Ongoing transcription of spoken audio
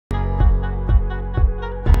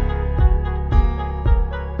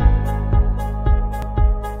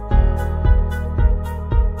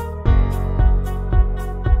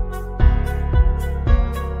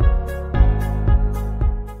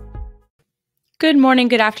Good morning,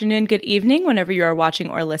 good afternoon, good evening, whenever you are watching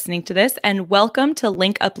or listening to this, and welcome to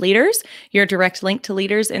Link Up Leaders, your direct link to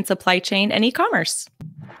leaders in supply chain and e-commerce.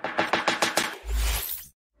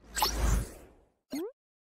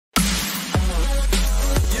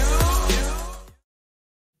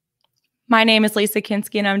 My name is Lisa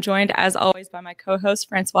Kinski, and I'm joined, as always, by my co-host,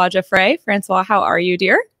 Francois Jaffray. Francois, how are you,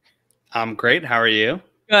 dear? I'm great. How are you?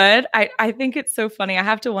 Good. I think it's so funny. I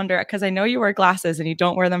have to wonder, because I know you wear glasses and you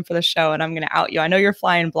don't wear them for the show, and I'm going to out you. I know you're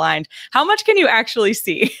flying blind. How much can you actually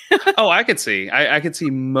see? Oh, I could see. I could see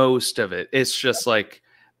most of it. It's just like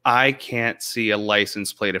I can't see a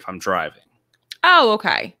license plate if I'm driving. Oh,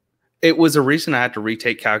 okay. It was a reason I had to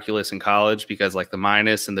retake calculus in college because like the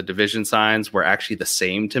minus and the division signs were actually the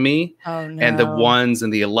same to me. Oh, no. And the 1s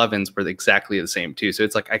and the 11s were exactly the same too. So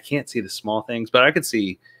it's like I can't see the small things, but I could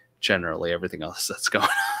see generally everything else that's going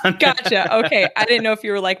on. Gotcha. Okay. I didn't know if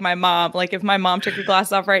you were like my mom. Like if my mom took her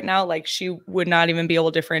glasses off right now, like she would not even be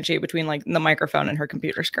able to differentiate between like the microphone and her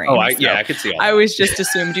computer screen. Oh, yeah, I could see all that. I always just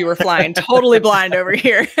assumed you were flying totally blind over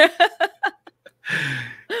here.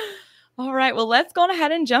 All right. Well, let's go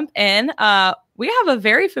ahead and jump in. We have a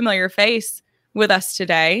very familiar face with us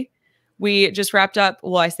today. We just wrapped up,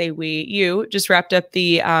 well, I say you just wrapped up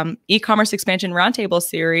the e-commerce expansion roundtable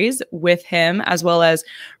series with him, as well as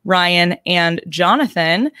Ryan and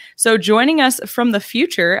Jonathan. So joining us from the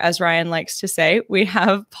future, as Ryan likes to say, we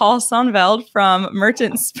have Paul Sonneveld from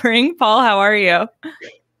Merchant Spring. Paul, how are you?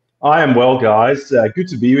 I am well, guys. Good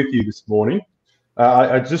to be with you this morning.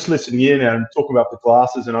 I just listening in and talking about the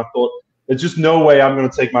glasses, and I thought, there's just no way I'm going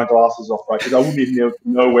to take my glasses off, right? Because I wouldn't even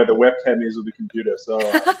know where the webcam is of the computer. So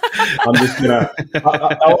I'm just going to,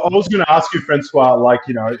 I was going to ask you, Francois, like,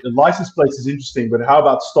 the license plates is interesting, but how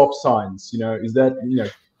about stop signs? Is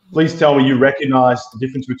that, please tell me you recognize the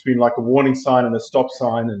difference between like a warning sign and a stop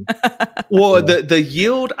sign. And well, the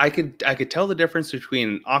yield, I could tell the difference between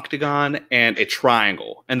an octagon and a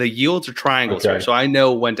triangle, and the yields are triangles here. So I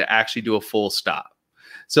know when to actually do a full stop.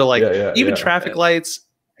 So like even traffic lights,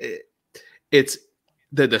 it's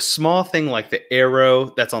the small thing like the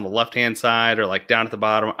arrow that's on the left-hand side or like down at the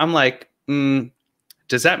bottom. I'm like,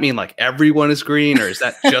 does that mean like everyone is green, or is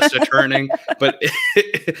that just a turning? But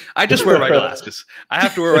I just wear my glasses. I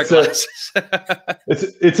have to wear my glasses.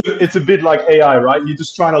 It's a bit like AI, right? You're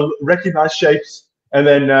just trying to recognize shapes, and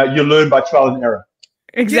then you learn by trial and error.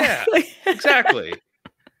 Exactly. Yeah, exactly.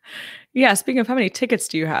 Yeah. Speaking of, how many tickets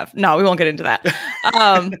do you have? No, we won't get into that.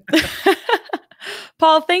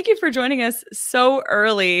 Paul, thank you for joining us so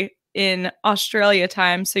early in Australia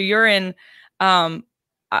time. So you're in, I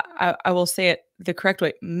will say it the correct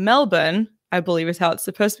way, Melbourne, I believe is how it's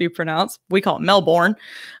supposed to be pronounced. We call it Melbourne.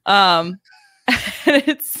 And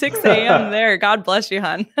it's 6 a.m. there. God bless you,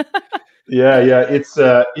 hon. Yeah.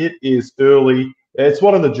 It is early. It's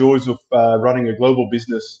one of the joys of running a global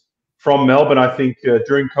business from Melbourne. I think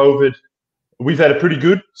during COVID, we've had it pretty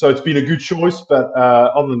good, so it's been a good choice. But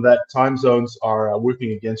other than that, time zones are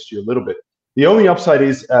working against you a little bit. The only upside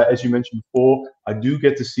is, as you mentioned before, I do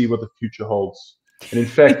get to see what the future holds. And in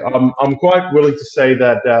fact, I'm quite willing to say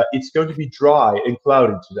that it's going to be dry and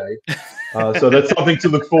cloudy today. So that's something to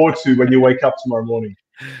look forward to when you wake up tomorrow morning.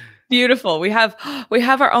 Beautiful. We have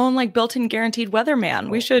our own like built-in guaranteed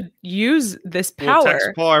weatherman. We should use this power. We'll text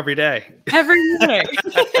Paul every day. Every day.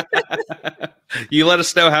 You let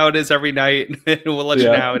us know how it is every night. We'll let you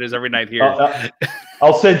know how it is every night here.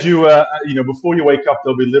 I'll send you, before you wake up,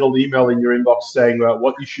 there'll be a little email in your inbox saying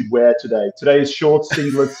what you should wear today. Today is shorts,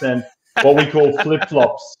 singlets, and what we call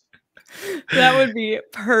flip-flops. That would be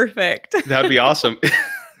perfect. That'd be awesome.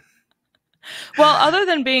 Well, other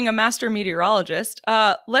than being a master meteorologist,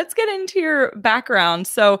 let's get into your background.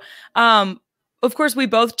 So, of course, we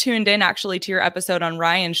both tuned in actually to your episode on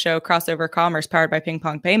Ryan's show, Crossover Commerce, powered by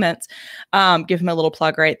PingPong Payments. Give him a little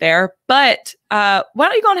plug right there. But why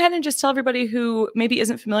don't you go ahead and just tell everybody who maybe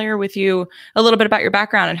isn't familiar with you a little bit about your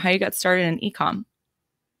background and how you got started in e-com?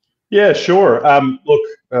 Yeah, sure. Look,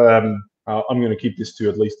 I'm going to keep this to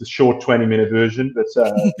at least the short 20-minute version.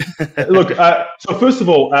 But look, so first of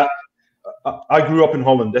all, I grew up in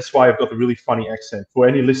Holland. That's why I've got a really funny accent. For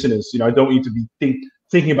any listeners, I don't need to be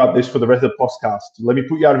thinking about this for the rest of the podcast. Let me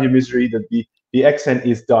put you out of your misery that the accent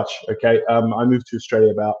is Dutch, okay? I moved to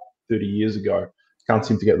Australia about 30 years ago. Can't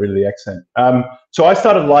seem to get rid of the accent. So I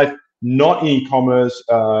started life not in e-commerce,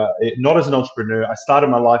 not as an entrepreneur. I started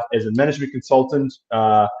my life as a management consultant,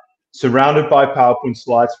 surrounded by PowerPoint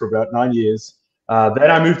slides for about 9 years.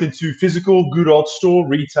 Then I moved into physical, good old store,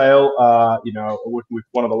 retail, working with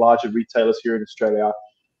one of the larger retailers here in Australia.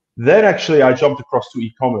 Then actually I jumped across to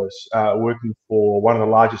e-commerce, working for one of the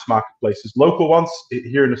largest marketplaces, local ones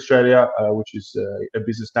here in Australia, which is a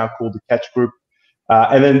business now called the Catch Group.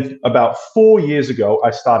 And then about 4 years ago,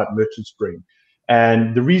 I started Merchant Spring.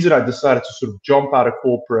 And the reason I decided to sort of jump out of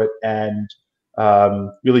corporate and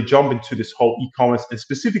really jump into this whole e-commerce and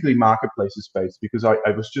specifically marketplaces space, because I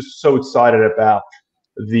was just so excited about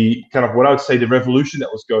the kind of what I would say the revolution that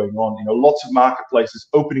was going on. You know, lots of marketplaces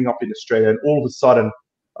opening up in Australia, and all of a sudden,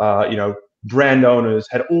 you know, brand owners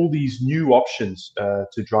had all these new options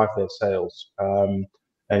to drive their sales.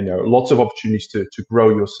 And you know, lots of opportunities to grow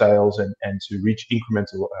your sales and to reach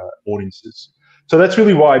incremental audiences. So that's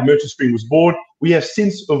really why Merchant Spring was born. We have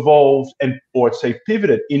since evolved or I'd say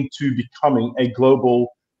pivoted into becoming a global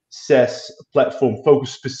SaaS platform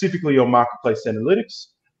focused specifically on marketplace analytics.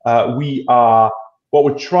 What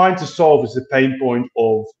we're trying to solve is the pain point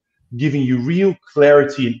of giving you real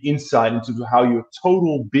clarity and insight into how your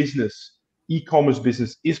total business, e-commerce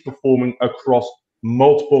business, is performing across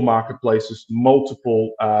multiple marketplaces,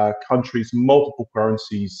 multiple countries, multiple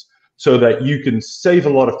currencies, so that you can save a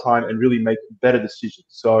lot of time and really make better decisions.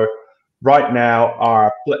 So right now,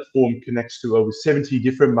 our platform connects to over 70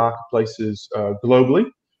 different marketplaces globally,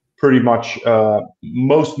 pretty much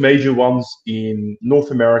most major ones in North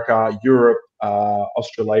America, Europe,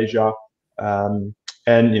 Australasia.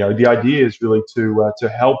 And you know, the idea is really to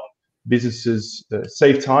help businesses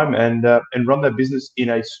save time and run their business in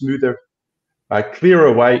a smoother,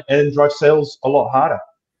 clearer way and drive sales a lot harder.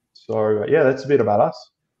 So yeah, that's a bit about us.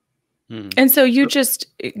 And so you just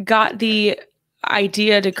got the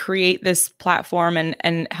idea to create this platform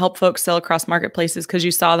and help folks sell across marketplaces because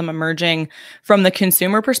you saw them emerging from the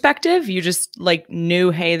consumer perspective. You just like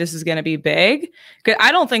knew, hey, this is going to be big. Because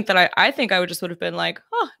I don't think that I think I would just would have been like,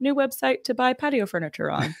 oh, new website to buy patio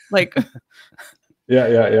furniture on. Like,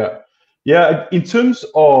 yeah. In terms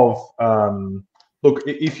of look,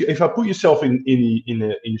 if I put yourself in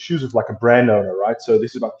the shoes of like a brand owner, right? So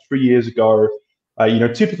this is about 3 years ago. You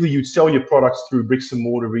know, typically you'd sell your products through bricks and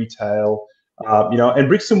mortar retail. You know, and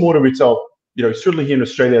bricks and mortar retail, you know, certainly here in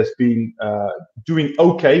Australia has been doing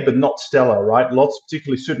okay, but not stellar, right? Lots,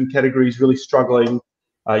 particularly certain categories, really struggling.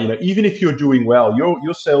 You know, even if you're doing well,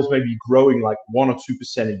 your sales may be growing like 1 or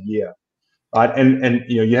 2% a year, right? And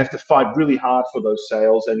you know, you have to fight really hard for those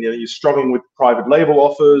sales, and you know, you're struggling with private label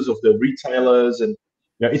offers of the retailers, and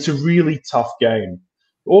you know, it's a really tough game.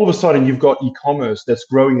 All of a sudden, you've got e-commerce that's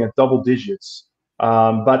growing at double digits.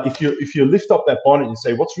 But if you lift up that bonnet and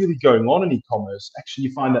say, what's really going on in e-commerce, actually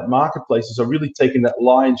you find that marketplaces are really taking that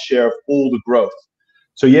lion's share of all the growth.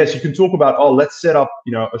 So yes, you can talk about, oh, let's set up,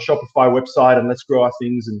 you know, a Shopify website and let's grow our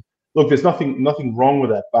things. And look, there's nothing wrong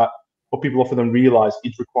with that. But what people often don't realize,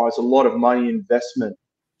 it requires a lot of money investment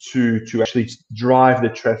to actually drive the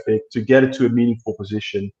traffic, to get it to a meaningful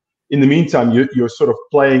position. In the meantime, you're sort of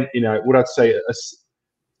playing, you know, what I'd say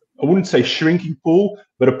I wouldn't say shrinking pool,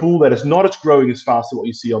 but a pool that is not as growing as fast as what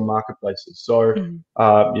you see on marketplaces. So,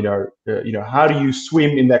 you know, how do you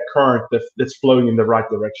swim in that current that's flowing in the right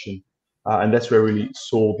direction? And that's where we really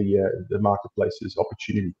saw the marketplaces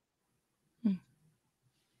opportunity.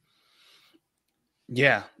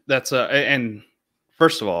 Yeah, that's and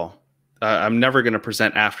first of all, I'm never going to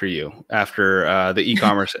present after you after the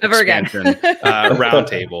e-commerce expansion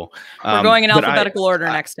roundtable. We're going in alphabetical order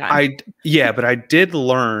next time. But I did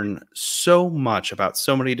learn so much about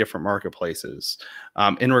so many different marketplaces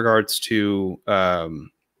in regards to.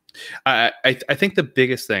 I think the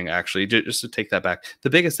biggest thing, actually, just to take that back,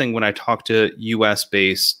 the biggest thing when I talk to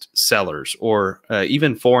US-based sellers or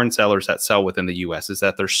even foreign sellers that sell within the US is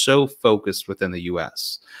that they're so focused within the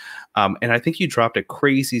US. And I think you dropped a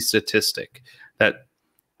crazy statistic that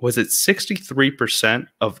was it 63%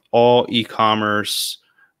 of all e-commerce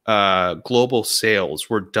global sales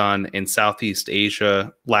were done in Southeast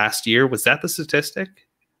Asia last year. Was that the statistic?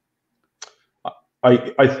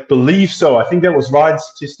 I believe so. I think that was Ryan's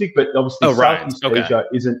statistic, but obviously Southeast Asia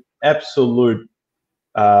is an absolute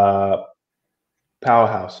powerhouse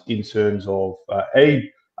in terms of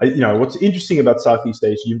you know, what's interesting about Southeast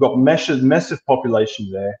Asia, you've got massive population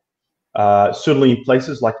there. Certainly in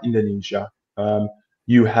places like Indonesia,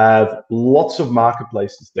 you have lots of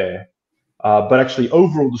marketplaces there, but actually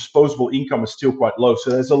overall disposable income is still quite low.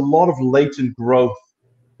 So there's a lot of latent growth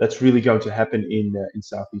that's really going to happen in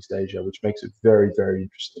Southeast Asia, which makes it very, very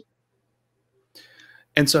interesting.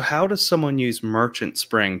 And so how does someone use Merchant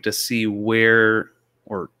Spring to see where,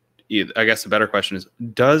 or I guess the better question is,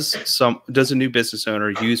 does a new business owner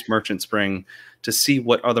use Merchant Spring to see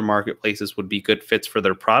what other marketplaces would be good fits for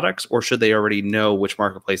their products, or should they already know which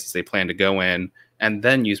marketplaces they plan to go in and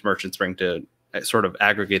then use Merchant Spring to sort of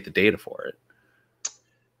aggregate the data for it?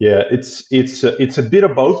 Yeah, it's a bit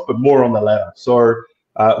of both, but more on the latter. So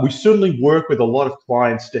we certainly work with a lot of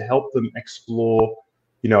clients to help them explore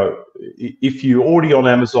if you're already on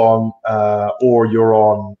Amazon or you're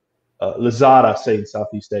on Lazada, say in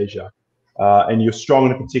Southeast Asia, and you're strong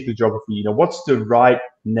in a particular geography, what's the right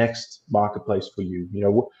next marketplace for you?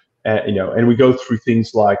 And we go through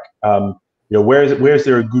things like, where is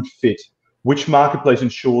there a good fit? Which marketplace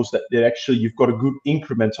ensures that actually you've got a good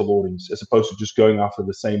incremental audience as opposed to just going after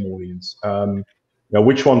the same audience?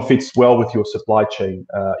 Which one fits well with your supply chain?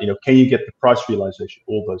 Can you get the price realization?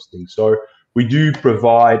 All those things. So we do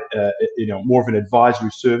provide, more of an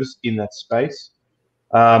advisory service in that space.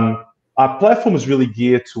 Our platform is really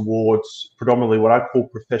geared towards predominantly what I call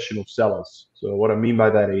professional sellers. So what I mean by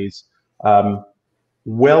that is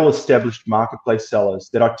well-established marketplace sellers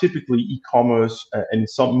that are typically e-commerce and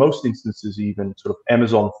in most instances even sort of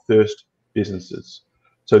Amazon first businesses.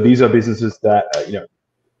 So these are businesses that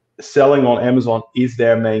selling on Amazon is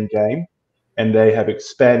their main game, and they have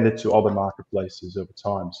expanded to other marketplaces over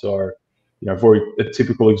time. So a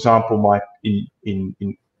typical example might in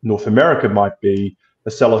North America might be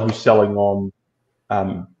a seller who's selling on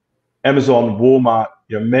Amazon, Walmart.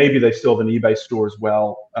 Maybe they still have an eBay store as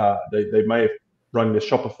well. They may have running the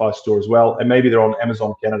Shopify store as well, and maybe they're on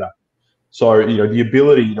Amazon Canada. So the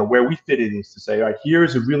ability, where we fit in is to say, all right, here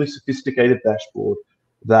is a really sophisticated dashboard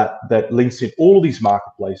that links in all of these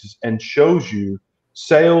marketplaces and shows you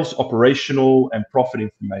sales, operational, and profit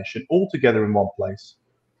information all together in one place,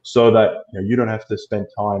 so that you don't have to spend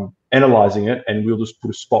time analyzing it, and we'll just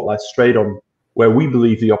put a spotlight straight on where we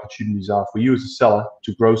believe the opportunities are for you as a seller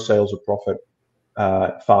to grow sales or profit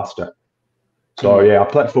faster. So yeah, our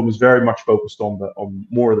platform is very much focused on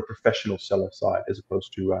more of the professional seller side as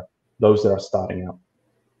opposed to those that are starting out.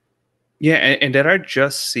 Yeah, and did I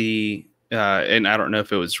just see, and I don't know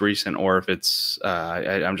if it was recent or if it's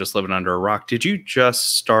I'm just living under a rock. Did you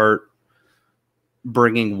just start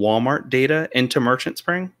bringing Walmart data into Merchant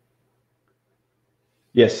Spring?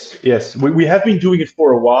 Yes. We have been doing it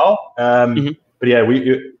for a while, but yeah,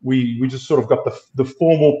 we just sort of got the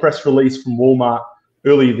formal press release from Walmart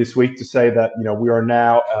earlier this week to say that we are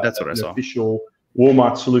now an official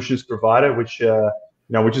Walmart solutions provider, which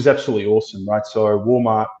is absolutely awesome, right? So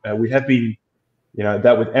Walmart, we have been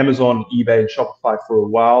that with Amazon, eBay, and Shopify for a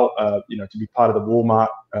while. To be part of the Walmart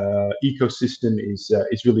ecosystem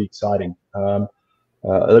is really exciting.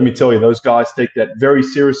 Let me tell you, those guys take that very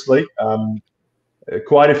seriously.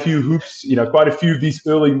 Quite a few hoops, quite a few of these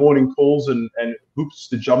early morning calls and hoops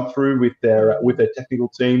to jump through with their technical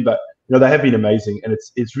team, but they have been amazing, and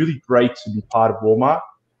it's really great to be part of Walmart,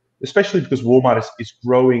 especially because Walmart is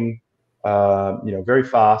growing, very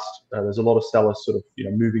fast. There's a lot of sellers sort of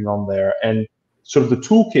moving on there, and sort of the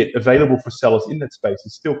toolkit available for sellers in that space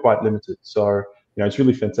is still quite limited. So it's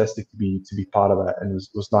really fantastic to be part of that, and it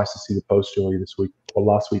was nice to see the post earlier this week or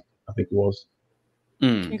last week, I think it was.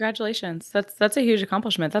 Congratulations! That's a huge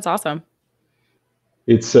accomplishment. That's awesome.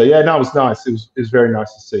 It's it was nice. It was very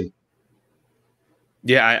nice to see.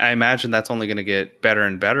 Yeah, I imagine that's only going to get better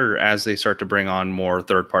and better as they start to bring on more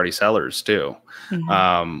third-party sellers too,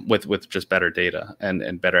 with just better data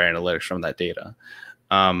and better analytics from that data.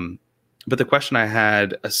 But the question I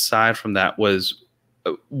had aside from that was,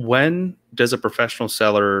 when does a professional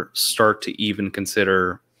seller start to even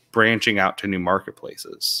consider branching out to new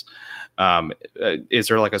marketplaces? Is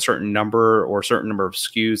there like a certain number or a certain number of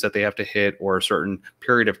SKUs that they have to hit, or a certain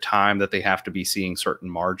period of time that they have to be seeing certain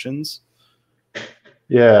margins?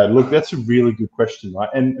 Yeah, look, that's a really good question, right?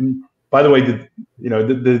 And by the way,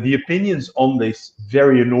 the opinions on this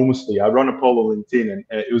vary enormously. I run a poll on LinkedIn, and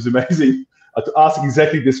it was amazing to ask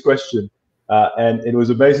exactly this question, and it was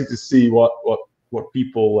amazing to see what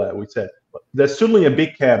people would say. There's certainly a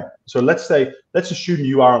big camp. So let's assume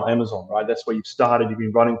you are on Amazon, right? That's where you've started. You've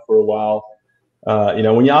been running for a while.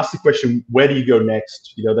 When you ask the question, where do you go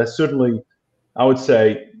next? There's certainly, I would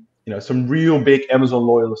say, some real big Amazon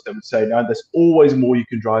loyalists that would say, no, there's always more you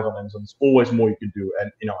can drive on Amazon. There's always more you can do. And,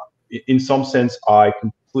 in some sense, I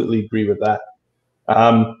completely agree with that.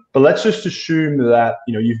 But let's just assume that,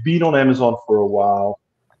 you've been on Amazon for a while.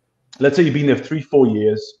 Let's say you've been there 3-4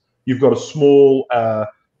 years. You've got a small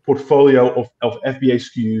portfolio of FBA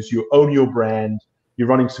SKUs. You own your brand. You're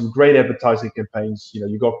running some great advertising campaigns.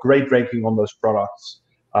 You've got great ranking on those products.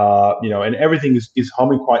 And everything is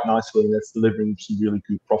humming quite nicely, and that's delivering some really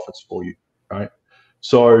good profits for you, right?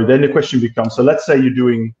 So then the question becomes: so let's say you're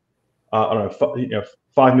doing,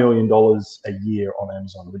 $5 million a year on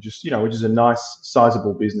Amazon, which is a nice,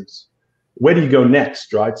 sizable business. Where do you go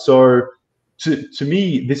next, right? So to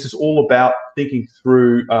me, this is all about thinking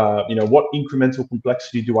through, what incremental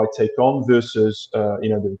complexity do I take on versus,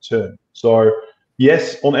 the return. So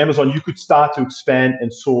yes, on Amazon, you could start to expand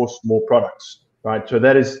and source more products. Right, so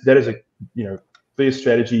that is a clear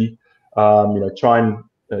strategy. Try and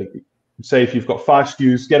say if you've got 5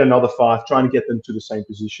 SKUs, get another 5, trying to get them to the same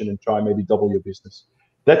position and try and maybe double your business.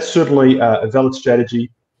 That's certainly a valid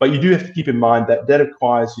strategy, but you do have to keep in mind that that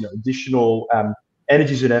requires additional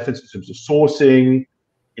energies and efforts in terms of sourcing,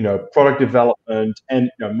 product development,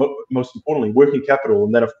 and most importantly, working capital.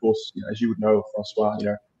 And then, of course, as you would know,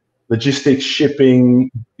 Francois, logistics,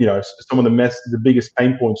 shipping, some of the biggest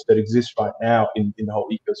pain points that exist right now in the whole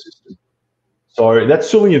ecosystem. So that's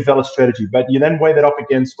certainly a valid strategy, but you then weigh that up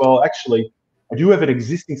against, well, actually, I do have an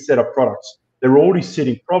existing set of products. They're already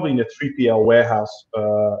sitting probably in a 3PL warehouse,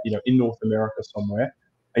 in North America somewhere.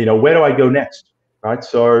 Where do I go next, right?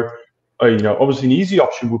 So, obviously an easy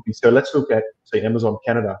option would be, so let's look at, say, Amazon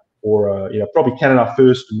Canada, or probably Canada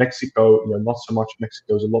first, Mexico. Not so much.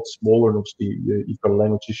 Mexico is a lot smaller, and obviously you've got a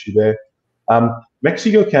language issue there.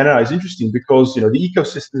 Mexico, Canada is interesting because the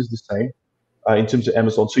ecosystem is the same. In terms of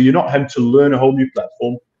Amazon. So you're not having to learn a whole new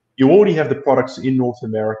platform. You already have the products in North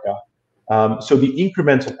America. So the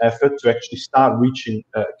incremental effort to actually start reaching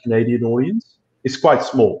a Canadian audience is quite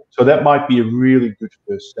small. So that might be a really good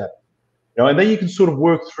first step. And then you can sort of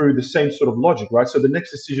work through the same sort of logic, right? So the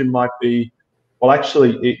next decision might be, well,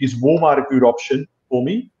 actually, is Walmart a good option for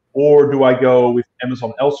me? Or do I go with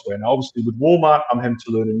Amazon elsewhere? Now, obviously, with Walmart, I'm having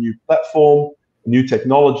to learn a new platform, new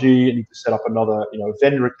technology. I need to set up another,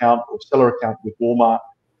 vendor account or seller account with Walmart.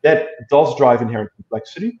 That does drive inherent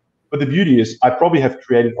complexity. But the beauty is, I probably have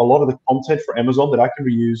created a lot of the content for Amazon that I can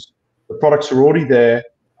reuse. The products are already there.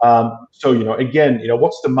 So, again,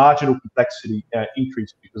 what's the marginal complexity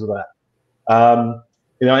increase because of that?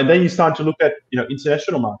 And then you start to look at,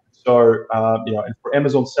 international markets. So, and for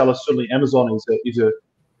Amazon sellers, certainly Amazon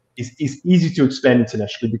is easy to expand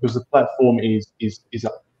internationally because the platform is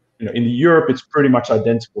in Europe, it's pretty much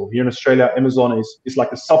identical. Here in Australia, Amazon is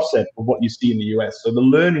like a subset of what you see in the US. So the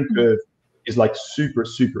learning curve is like super,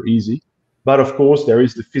 super easy. But of course, there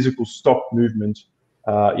is the physical stock movement,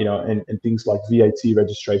 and things like VAT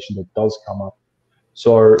registration that does come up.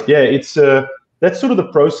 So yeah, that's sort of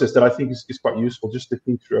the process that I think is quite useful, just to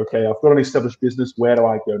think through, okay, I've got an established business, where do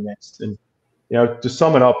I go next? And, to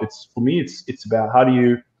sum it up, it's about how do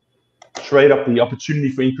you trade up the opportunity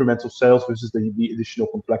for incremental sales versus the additional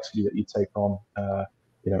complexity that you take on,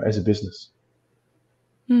 as a business.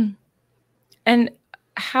 And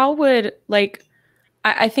how would,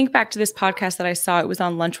 I think back to this podcast that I saw, it was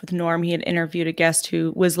on Lunch with Norm. He had interviewed a guest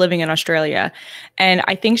who was living in Australia. And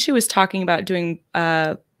I think she was talking about doing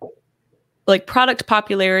product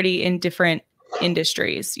popularity in different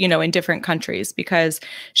industries, in different countries, because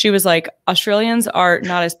she was like, Australians are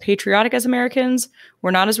not as patriotic as Americans.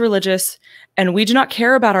 We're not as religious, and we do not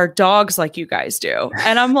care about our dogs like you guys do.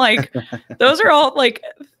 And I'm like, those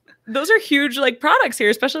are huge products here,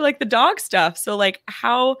 especially the dog stuff. So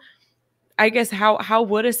how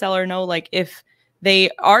would a seller know if they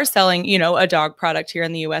are selling, a dog product here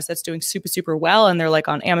in the US that's doing super, super well, and they're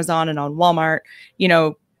on Amazon and on Walmart,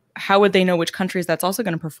 how would they know which countries that's also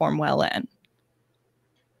going to perform well in?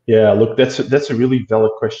 Yeah, look, that's a really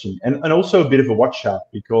valid question, and also a bit of a watch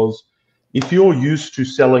out, because if you're used to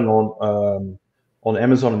selling on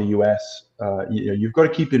Amazon in the US, you've got to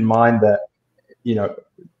keep in mind that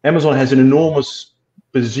Amazon has an enormous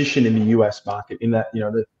position in the US market. In that,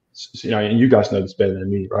 and you guys know this better than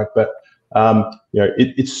me, right? But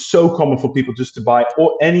it's so common for people just to buy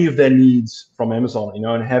or any of their needs from Amazon,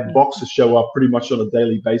 and have boxes show up pretty much on a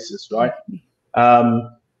daily basis, right?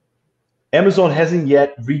 Amazon hasn't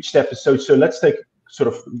yet reached that. So let's take sort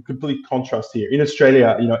of complete contrast here. In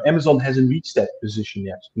Australia, Amazon hasn't reached that position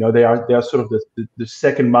yet. They are sort of the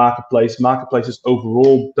second marketplace. Marketplaces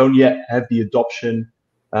overall don't yet have the adoption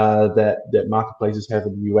that marketplaces have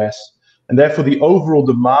in the US, and therefore the overall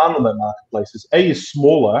demand on that marketplace is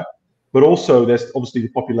smaller, but also there's obviously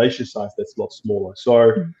the population size that's a lot smaller.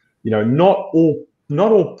 So not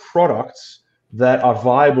all products that are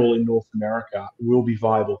viable in North America will be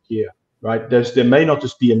viable here. Right? There may not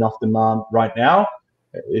just be enough demand right now.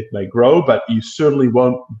 It may grow, but you certainly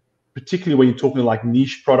won't, particularly when you're talking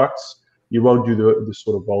niche products, you won't do the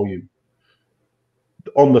sort of volume.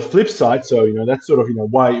 On the flip side, so that's sort of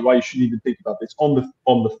why you should even think about this. On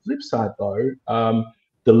the flip side, though,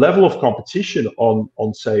 the level of competition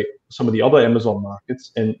on say some of the other Amazon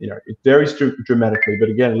markets, and it varies dramatically. But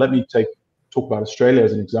again, let me talk about Australia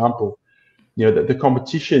as an example. The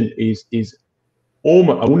competition is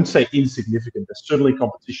almost, I wouldn't say insignificant. There's certainly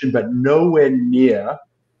competition, but nowhere near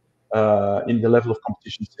in the level of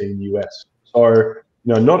competition, say, in the US. So,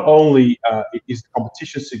 not only is the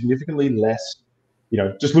competition significantly less,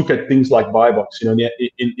 just look at things like buy box. In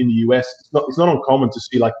the US, it's not uncommon to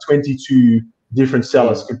see 22 different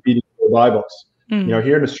sellers competing for a buy box. You know,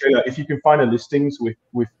 here in Australia, if you can find a listings with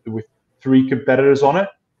 3 competitors on it,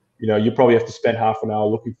 you know, you probably have to spend half an hour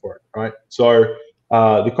looking for it, right? So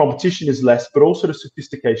the competition is less, but also the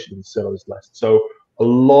sophistication of the seller is less. So a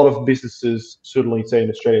lot of businesses, certainly say in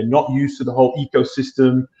Australia, not used to the whole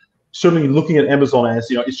ecosystem, certainly looking at Amazon as,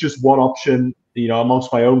 you know, it's just one option, you know,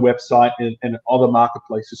 amongst my own website and other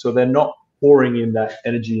marketplaces. So they're not pouring in that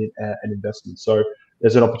energy and investment. So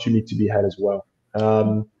there's an opportunity to be had as well.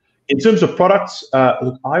 In terms of products,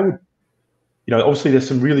 look, I would, you know, obviously there's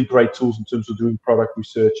some really great tools in terms of doing product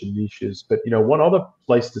research and niches. But, you know, one other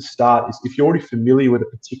place to start is if you're already familiar with a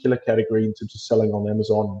particular category in terms of selling on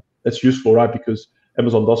Amazon, that's useful, right? Because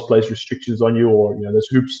Amazon does place restrictions on you, or, you know, there's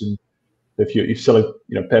hoops, and if you're selling,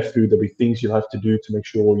 you know, pet food, there'll be things you'll have to do to make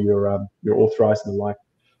sure you're authorized and the like.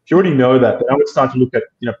 If you already know that, then I would start to look at,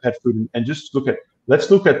 you know, pet food and just let's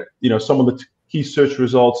look at, you know, some of the key search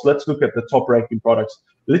results. Let's look at the top ranking products.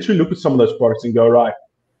 Literally look at some of those products and go, right,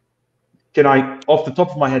 can I, off the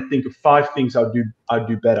top of my head, think of 5 things I'd do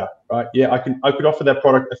better, right? Yeah, I could offer that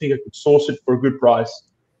product. I think I could source it for a good price.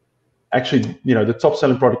 Actually, you know, the top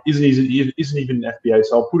selling product isn't even an FBA,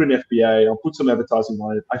 so I'll put an FBA, I'll put some advertising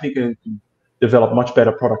on it. I think I can develop much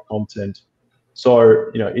better product content.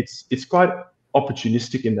 So, you know, it's quite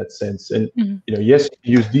opportunistic in that sense. And, you know, yes,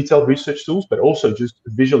 use detailed research tools, but also just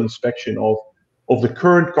visual inspection of the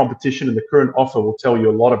current competition and the current offer will tell you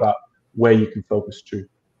a lot about where you can focus to.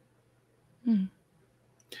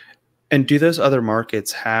 And do those other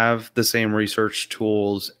markets have the same research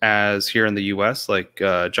tools as here in the US, like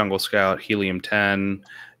Jungle Scout, Helium 10?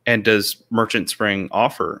 And does Merchant Spring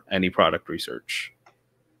offer any product research?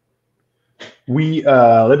 We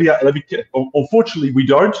unfortunately we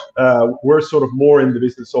don't. We're sort of more in the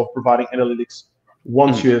business of providing analytics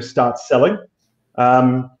once you start selling.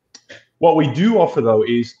 What we do offer though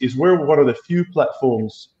is we're one of the few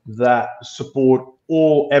platforms that support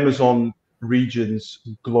all Amazon regions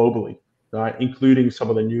globally, right, including some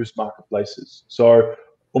of the newest marketplaces. So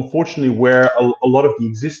unfortunately, where a lot of the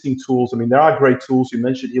existing tools, I mean, there are great tools. You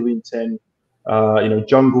mentioned Helium 10, you know,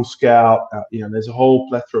 Jungle Scout, you know, there's a whole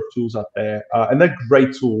plethora of tools out there, and they're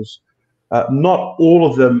great tools. Not all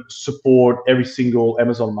of them support every single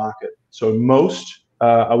Amazon market. So most,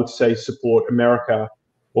 I would say, support America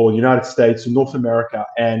or the United States, North America,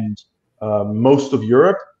 and most of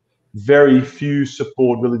Europe. Very few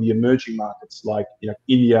support really the emerging markets like, you know,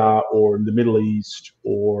 India or the Middle East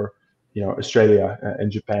or, you know, Australia and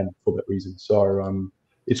Japan for that reason. So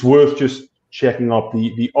it's worth just checking up.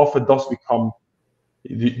 The offer does become,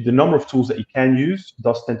 the number of tools that you can use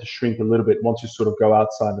does tend to shrink a little bit once you sort of go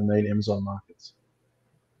outside the main Amazon markets.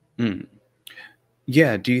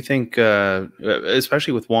 Yeah. Do you think,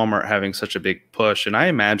 especially with Walmart having such a big push, and I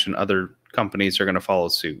imagine other companies are going to follow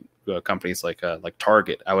suit, companies like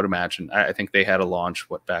Target, I would imagine. I think they had a launch,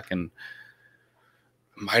 back in,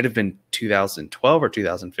 might have been 2012 or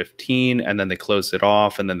 2015, and then they closed it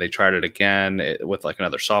off, and then they tried it again with like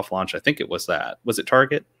another soft launch. I think it was that. Was it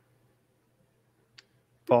Target,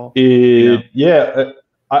 Paul? Yeah,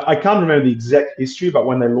 I can't remember the exact history about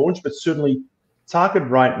when they launched, but certainly Target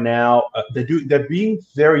right now, they're being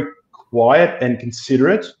very quiet and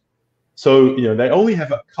considerate. So, you know, they only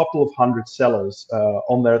have a couple of hundred sellers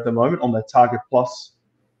on there at the moment on their Target Plus.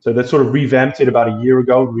 So they sort of revamped it about a year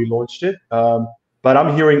ago and relaunched it. But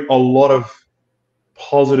I'm hearing a lot of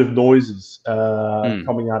positive noises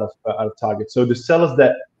coming out of Target. So the sellers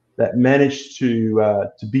that managed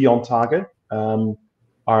to be on Target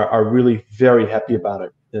are really very happy about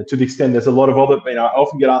it. To the extent there's a lot of other, you know, I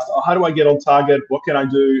often get asked, oh, how do I get on Target? What can I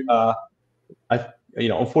do? You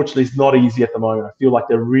know, unfortunately, it's not easy at the moment. I feel like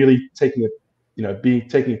they're really taking it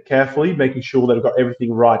carefully, making sure they've got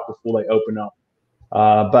everything right before they open up.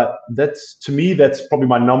 But to me, that's probably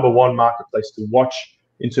my #1 marketplace to watch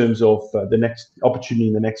in terms of the next opportunity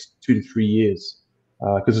in the next 2 to 3 years,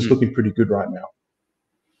 because it's looking pretty good right now.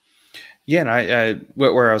 Yeah, and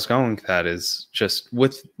where I was going with that is just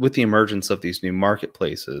with the emergence of these new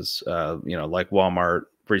marketplaces, you know, like Walmart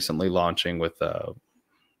recently launching with what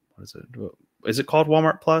is it? Is it called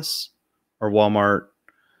Walmart Plus or Walmart?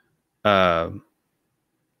 The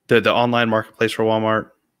online marketplace for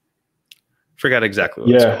Walmart. Forgot exactly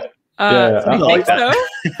what it's called. I think so.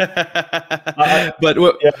 But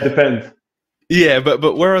it depends. Yeah,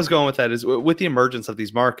 but where I was going with that is with the emergence of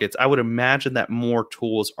these markets, I would imagine that more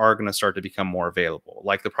tools are going to start to become more available,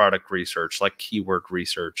 like the product research, like keyword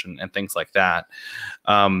research, and things like that.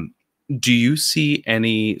 Do you see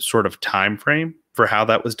any sort of time frame for how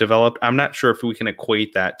that was developed? I'm not sure if we can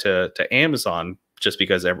equate that to Amazon just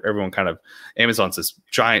because everyone kind of, Amazon's this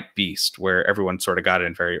giant beast where everyone sort of got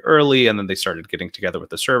in very early, and then they started getting together with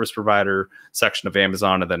the service provider section of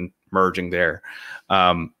Amazon and then merging there.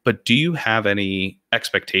 But do you have any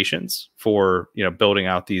expectations for, you know, building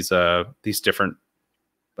out these different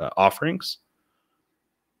offerings?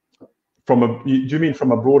 Do you mean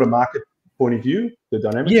from a broader market point of view, the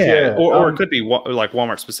dynamics? Yeah, or it could be like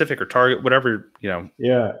Walmart specific or Target, whatever, you know.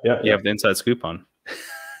 Yeah. You have the inside scoop on.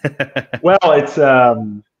 Well, it's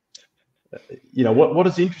you know, what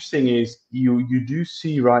is interesting is you do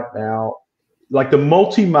see right now, like the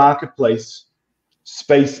multi-marketplace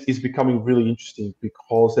space is becoming really interesting,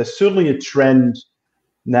 because there's certainly a trend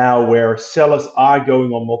now where sellers are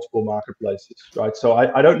going on multiple marketplaces, right? So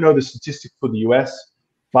I don't know the statistic for the US,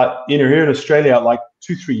 but here in Australia, like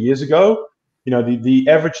 2-3 years ago, you know, the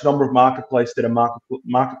average number of marketplaces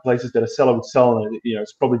that a seller would sell on, you know,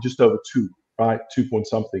 it's probably just over 2, right? 2 point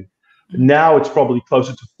something. Now it's probably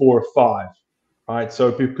closer to 4 or 5, right?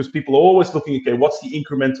 So because people are always looking, okay, what's the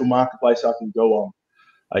incremental marketplace I can go on?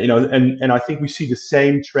 You know, and I think we see the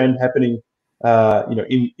same trend happening, you know,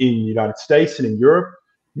 in the United States and in Europe,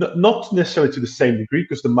 not necessarily to the same degree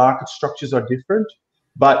because the market structures are different,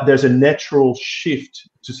 but there's a natural shift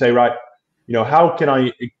to say, right, you know, how can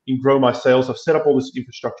I grow my sales? I've set up all this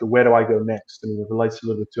infrastructure. Where do I go next? And it relates a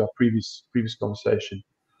little bit to our previous conversation.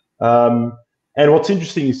 And what's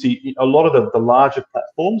interesting is a lot of the larger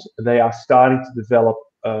platforms, they are starting to develop,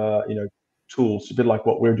 you know, tools, a bit like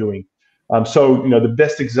what we're doing. So, you know, the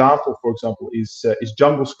best example, for example, is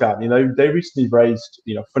Jungle Scout. You know, they recently raised,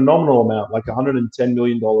 you know, phenomenal amount, like $110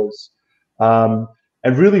 million.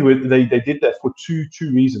 And really, they did that for two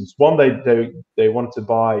reasons. One, they wanted to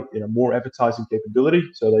buy, you know, more advertising capability,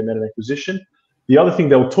 so they made an acquisition. The other thing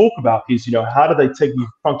they'll talk about is, you know, how do they take the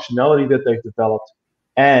functionality that they've developed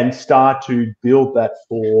and start to build that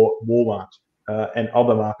for Walmart and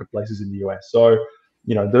other marketplaces in the US. So,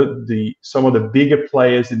 you know, some of the bigger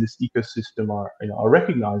players in this ecosystem are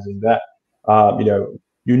recognizing that, you know,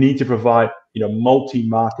 you need to provide, you know,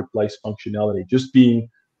 multi-marketplace functionality. Just being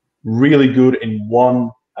really good in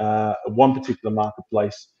one particular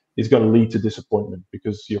marketplace is going to lead to disappointment,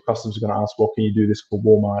 because your customers are going to ask, well, can you do this for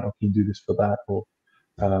Walmart, or can you do this for that, or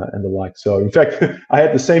and the like. So in fact, I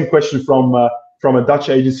had the same question from a Dutch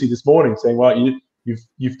agency this morning, saying, well,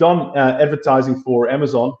 you've done advertising for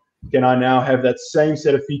Amazon. Can I now have that same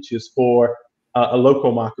set of features for a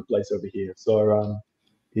local marketplace over here? So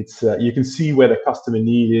it's you can see where the customer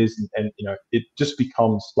need is, and you know, it just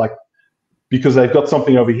becomes like, because they've got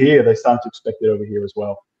something over here, they start to expect it over here as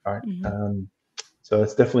well, right? Mm-hmm. So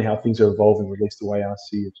that's definitely how things are evolving, at least the way I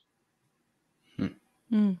see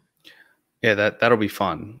it. Yeah, that'll be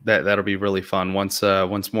fun. That'll be really fun once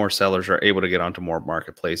more sellers are able to get onto more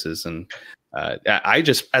marketplaces. And I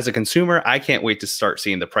just, as a consumer, I can't wait to start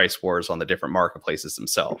seeing the price wars on the different marketplaces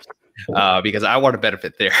themselves, because I want to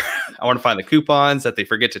benefit there. I want to find the coupons that they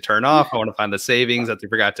forget to turn off. I want to find the savings that they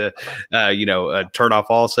forgot to, turn off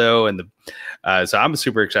also. And so I'm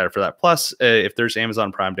super excited for that. Plus, if there's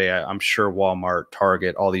Amazon Prime Day, I'm sure Walmart,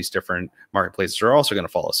 Target, all these different marketplaces are also going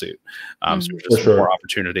to follow suit. So just more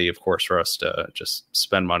opportunity, of course, for us to just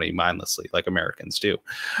spend money mindlessly like Americans do.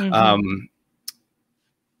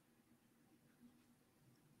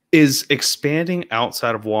 Is expanding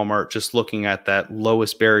outside of Walmart just looking at that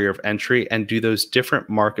lowest barrier of entry, and do those different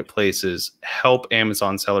marketplaces help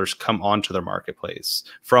Amazon sellers come onto their marketplace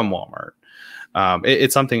from Walmart?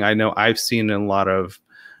 It's something I know I've seen in a lot of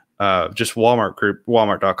just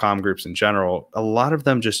Walmart.com groups in general. A lot of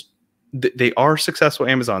them just, they are successful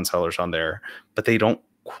Amazon sellers on there, but they don't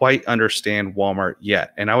quite understand Walmart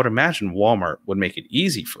yet. And I would imagine Walmart would make it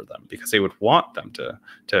easy for them, because they would want them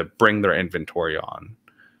to bring their inventory on.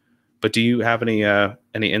 But do you have any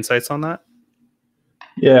insights on that?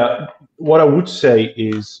 Yeah, what I would say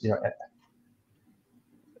is, you know,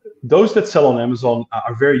 those that sell on Amazon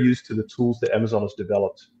are very used to the tools that Amazon has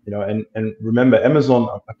developed. You know, and remember, Amazon.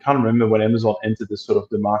 I can't remember when Amazon entered this sort of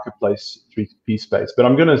the marketplace 3P space, but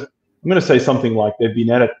I'm gonna say something like they've been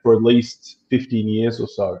at it for at least 15 years or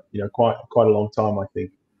so. You know, quite a long time, I think.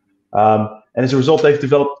 And as a result, they've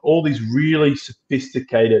developed all these really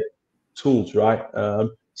sophisticated tools, right?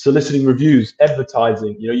 Soliciting reviews,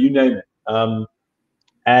 advertising, you know, you name it.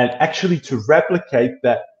 And actually to replicate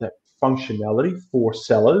that functionality for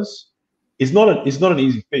sellers is not an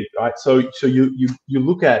easy feat, right? So you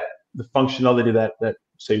look at the functionality that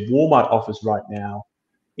say Walmart offers right now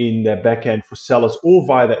in their backend for sellers or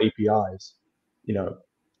via the APIs. You know,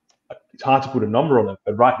 it's hard to put a number on it,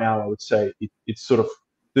 but right now I would say it's sort of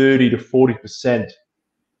 30 to 40%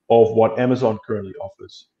 of what Amazon currently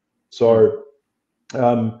offers. So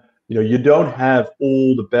you don't have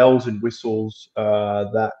all the bells and whistles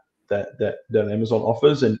that Amazon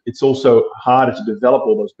offers, and it's also harder to develop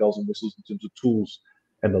all those bells and whistles in terms of tools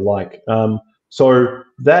and the like. So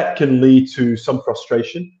that can lead to some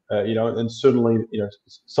frustration, and certainly,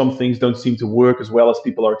 some things don't seem to work as well as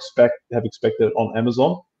people have expected on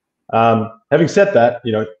Amazon. Having said that,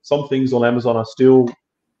 some things on Amazon are still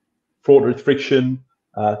fraught with friction,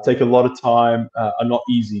 take a lot of time, are not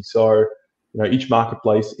easy. So, each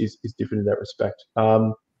marketplace is different in that respect.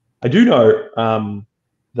 I do know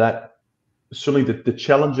that certainly the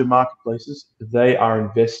challenger marketplaces, they are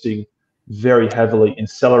investing very heavily in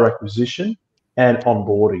seller acquisition and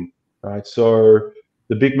onboarding, right? So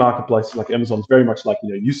the big marketplaces like Amazon is very much like,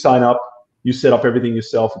 you sign up, you set up everything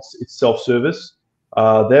yourself. It's self-service.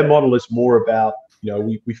 Their model is more about,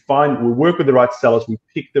 we work with the right sellers, we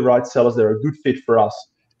pick the right sellers that are a good fit for us,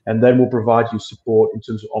 and then we'll provide you support in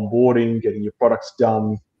terms of onboarding, getting your products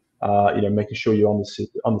done, making sure you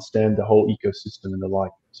understand the whole ecosystem and the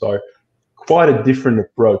like. So quite a different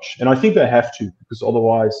approach, and I think they have to, because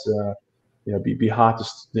otherwise, be hard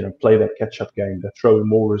to play that catch-up game. They're throwing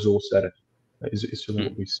more resource at it. Is sort of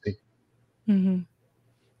what we see. Mm-hmm.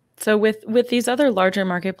 So with these other larger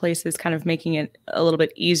marketplaces kind of making it a little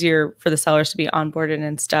bit easier for the sellers to be onboarded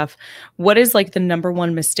and stuff, what is like the number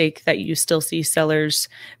one mistake that you still see sellers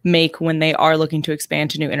make when they are looking to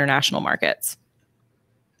expand to new international markets?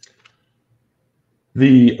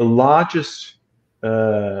 The largest,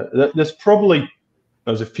 there's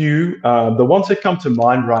a few. The ones that come to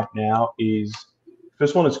mind right now is,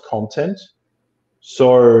 first one is content.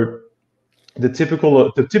 So the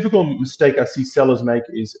typical mistake I see sellers make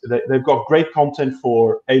is they've got great content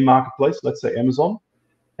for a marketplace, let's say Amazon,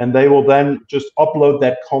 and they will then just upload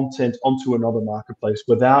that content onto another marketplace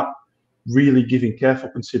without really giving careful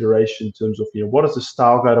consideration in terms of, what is the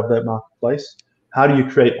style guide of that marketplace? How do you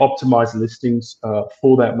create optimized listings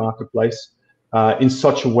for that marketplace in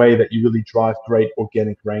such a way that you really drive great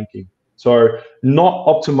organic ranking? So not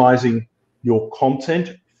optimizing your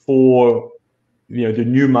content for the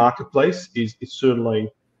new marketplace is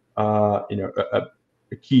certainly a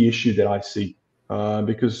key issue that I see,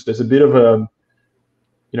 because there's a bit of a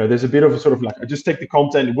sort of like, I just take the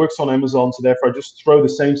content, it works on Amazon, so therefore I just throw the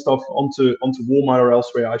same stuff onto Walmart or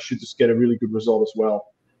elsewhere, I should just get a really good result as well.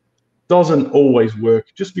 Doesn't always work,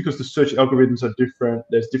 just because the search algorithms are different.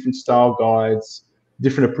 There's different style guides,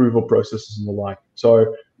 different approval processes and the like.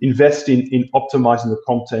 So invest in optimizing the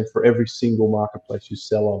content for every single marketplace you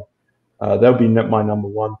sell on. That would be my number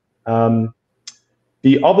one.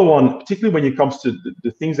 The other one, particularly when it comes to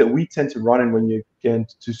the things that we tend to run in when you get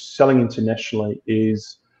into selling internationally,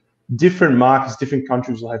 is different markets, different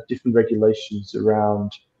countries will have different regulations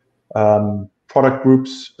around product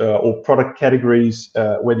groups or product categories,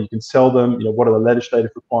 whether you can sell them, what are the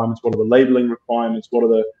legislative requirements, what are the labeling requirements, what are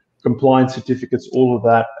the compliance certificates, all of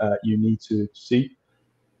that you need to see.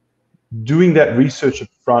 Doing that research up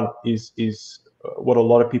front is what a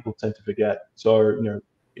lot of people tend to forget. So,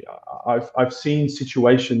 I've seen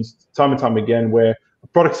situations time and time again where a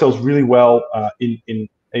product sells really well in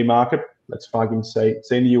a market, let's for argument's sake,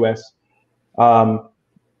 say in the US.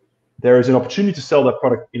 There is an opportunity to sell that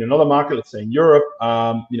product in another market, let's say in Europe.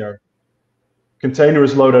 Container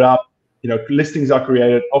is loaded up, listings are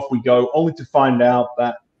created, off we go, only to find out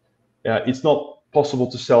that it's not possible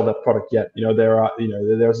to sell that product yet.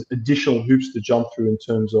 There's additional hoops to jump through in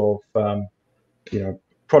terms of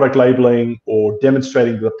product labeling or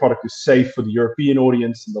demonstrating that the product is safe for the European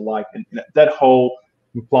audience and the like. And that whole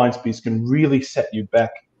compliance piece can really set you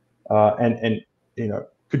back and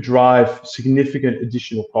could drive significant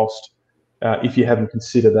additional cost if you haven't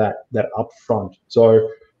considered that up front. So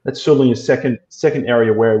that's certainly a second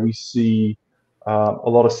area where we see a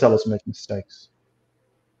lot of sellers make mistakes.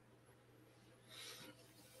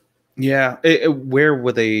 Yeah, where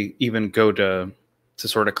would they even go to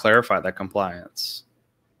sort of clarify that compliance?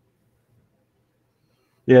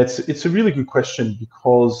 Yeah, it's a really good question,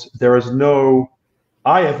 because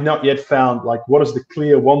I have not yet found like what is the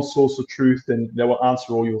clear one source of truth and that will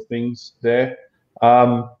answer all your things there.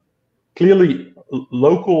 Clearly,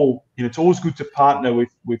 local, it's always good to partner with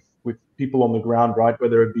people on the ground, right?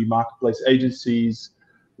 Whether it be marketplace agencies,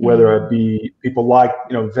 whether it be people like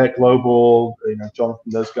Vet Global,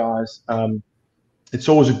 Jonathan, those guys. It's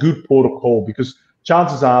always a good port of call, because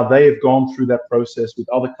chances are they have gone through that process with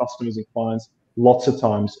other customers and clients lots of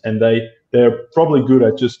times, and they're probably good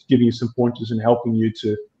at just giving you some pointers and helping you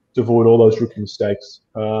to avoid all those rookie mistakes.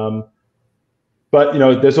 But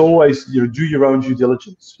there's always do your own due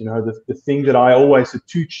diligence. The thing that the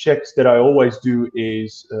two checks that I always do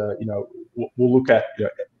is we'll look at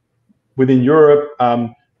within Europe,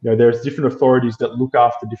 there's different authorities that look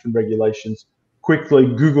after different regulations. Quickly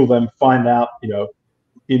Google them, find out,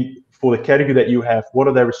 for the category that you have, what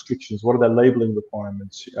are their restrictions, what are their labeling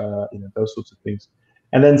requirements, those sorts of things.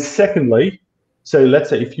 And then secondly, so let's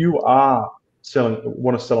say if you want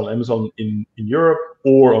to sell on Amazon in Europe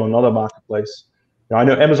or on another marketplace. Now, I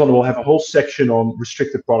know Amazon will have a whole section on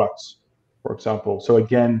restricted products, for example. So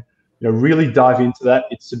again, really dive into that.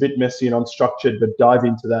 It's a bit messy and unstructured, but dive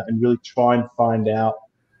into that and really try and find out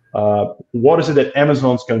what is it that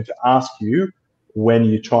Amazon's going to ask you when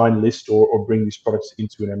you try and list or bring these products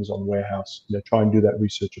into an Amazon warehouse. Try and do that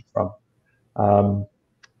research up front.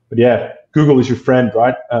 But yeah, Google is your friend,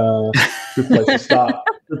 right? Good place to start.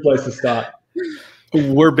 Good place to start.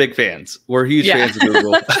 We're big fans. We're huge fans of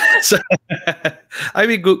Google. So, I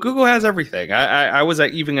mean, Google has everything. I was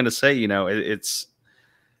even going to say, it's.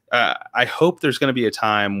 I hope there's going to be a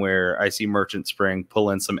time where I see Merchant Spring pull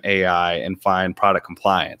in some AI and find product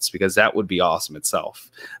compliance, because that would be awesome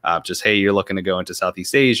itself. Just, hey, you're looking to go into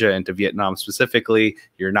Southeast Asia, into Vietnam specifically.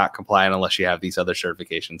 You're not compliant unless you have these other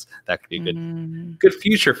certifications. That could be a good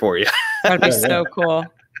future for you. That'd be so cool.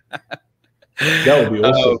 That would be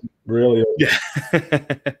awesome. Really awesome.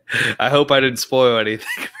 Yeah. I hope I didn't spoil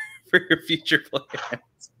anything for your future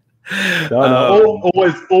plans. No,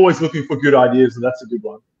 always looking for good ideas, and that's a good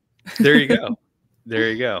one. There you go.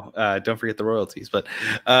 There you go. Don't forget the royalties. But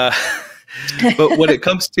when it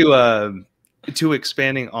comes to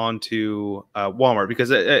expanding onto Walmart,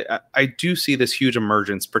 because I do see this huge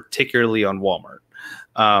emergence, particularly on Walmart.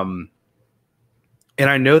 And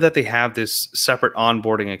I know that they have this separate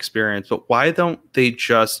onboarding experience, but why don't they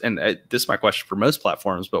just, and this is my question for most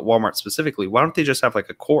platforms, but Walmart specifically, why don't they just have like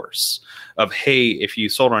a course of, hey, if you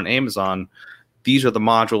sold on Amazon, these are the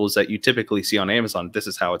modules that you typically see on Amazon. This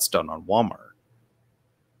is how it's done on Walmart.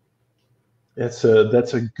 That's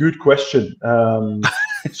a good question.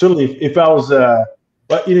 Certainly, if I was,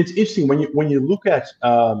 but it's interesting when you look at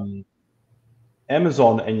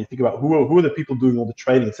Amazon and you think about who are the people doing all the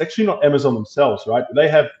trading. It's actually not Amazon themselves, right? They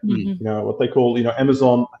have what they call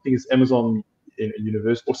Amazon. I think it's Amazon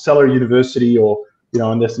University or Seller University, or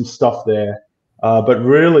and there's some stuff there. But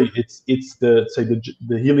really, it's the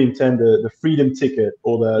Helium 10, the Freedom Ticket,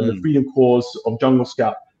 or the Freedom Course of Jungle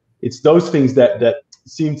Scout. It's those things that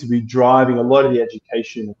seem to be driving a lot of the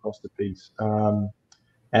education across the piece.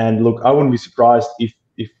 And look, I wouldn't be surprised if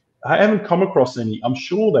I haven't come across any. I'm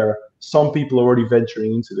sure there are some people already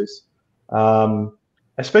venturing into this,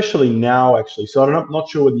 especially now, actually. So I'm not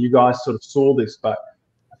sure whether you guys sort of saw this, but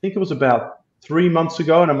I think it was about 3 months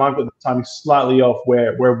ago, and I might get the timing slightly off,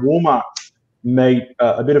 where Walmart made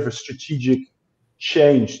a bit of a strategic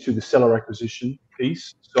change to the seller acquisition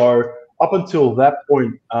piece. So up until that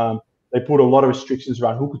point, they put a lot of restrictions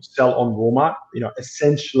around who could sell on Walmart.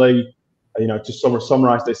 Essentially, to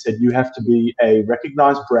summarize, they said you have to be a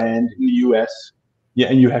recognized brand in the US,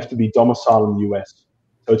 and you have to be domiciled in the US.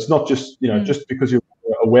 So it's not just just because you're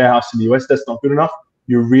a warehouse in the US, that's not good enough.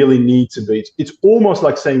 You really need to be. It's almost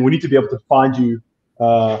like saying we need to be able to find you,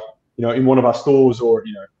 in one of our stores, or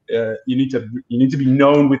you need to be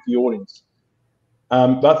known with the audience.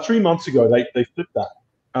 About 3 months ago, they flipped that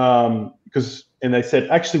and they said,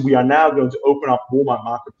 actually, we are now going to open up Walmart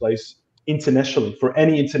Marketplace internationally for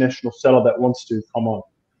any international seller that wants to come on.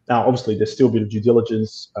 Now, obviously, there's still a bit of due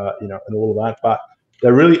diligence, and all of that, but they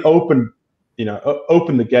really open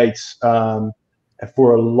the gates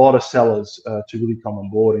for a lot of sellers to really come on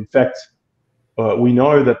board. In fact, we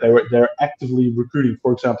know that they're actively recruiting,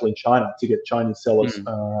 for example, in China, to get Chinese sellers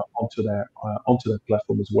onto that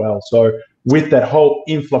platform as well. So with that whole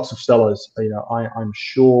influx of sellers, I'm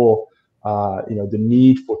sure the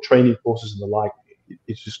need for training courses and the like,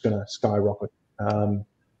 it's just going to skyrocket.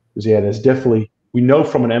 Because there's definitely, we know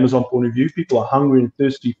from an Amazon point of view, people are hungry and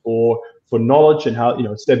thirsty for knowledge and how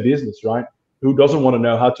it's their business, right? Who doesn't want to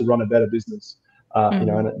know how to run a better business? And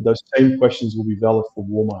those same questions will be valid for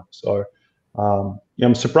Walmart. So.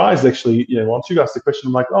 I'm surprised, actually. Once you asked the question,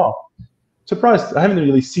 I'm like, surprised. I haven't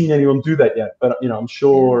really seen anyone do that yet. But I'm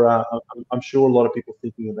sure I'm sure a lot of people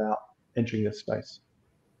thinking about entering this space.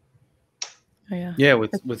 Oh, yeah.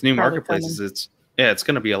 With new marketplaces, it's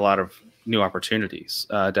going to be a lot of new opportunities.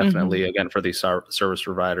 Definitely, again, for these service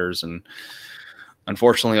providers, and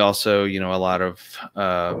unfortunately, also a lot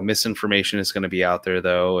of misinformation is going to be out there,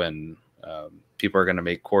 though, and people are going to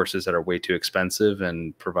make courses that are way too expensive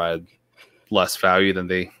and provide less value than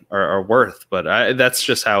they are worth. But that's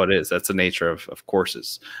just how it is. That's the nature of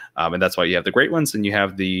courses. And that's why you have the great ones and you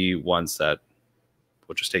have the ones that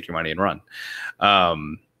will just take your money and run.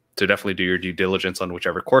 So definitely do your due diligence on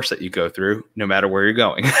whichever course that you go through, no matter where you're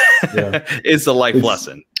going. Is the life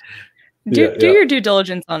lesson. Do your due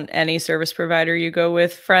diligence on any service provider you go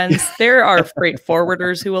with, friends. There are freight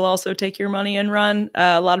forwarders who will also take your money and run.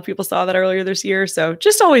 A lot of people saw that earlier this year. So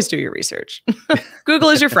just always do your research. Google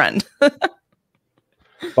is your friend.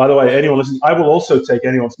 By the way, anyone listening, I will also take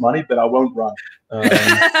anyone's money, but I won't run. You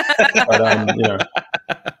know,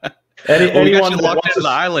 anyone that wants to the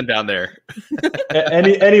island down there.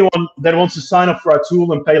 anyone that wants to sign up for our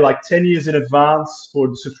tool and pay like 10 years in advance for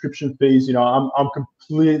the subscription fees, you know, I'm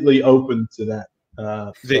completely open to that.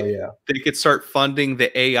 They could start funding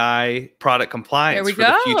the AI product compliance for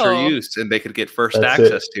the future use, and they could get first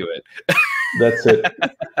access to it. That's it.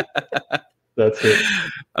 That's it.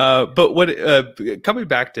 But what coming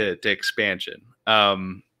back to expansion,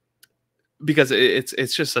 because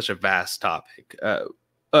it's just such a vast topic.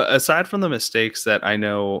 Aside from the mistakes that I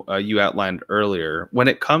know you outlined earlier, when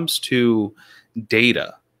it comes to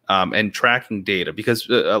data and tracking data, because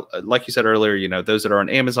like you said earlier, you know, those that are on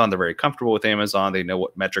Amazon, they're very comfortable with Amazon. They know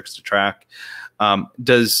what metrics to track.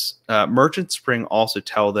 Does Merchant Spring also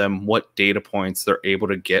tell them what data points they're able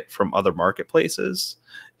to get from other marketplaces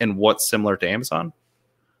and what's similar to Amazon?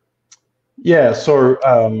 Yeah, so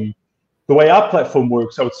the way our platform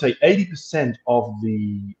works, I would say 80% of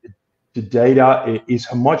the data is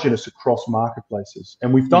homogeneous across marketplaces.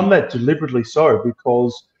 And we've done that deliberately so,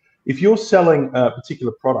 because if you're selling a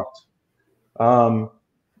particular product,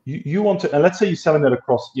 you want to, and let's say you're selling that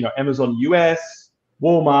across, you know, Amazon US,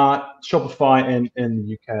 Walmart, Shopify, and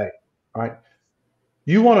the UK, right?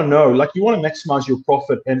 You want to know, like, you want to maximize your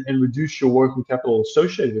profit and reduce your working capital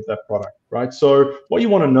associated with that product, right? So what you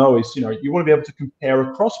want to know is, you know, you want to be able to compare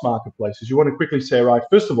across marketplaces. You want to quickly say, right,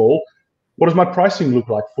 first of all, what does my pricing look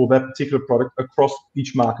like for that particular product across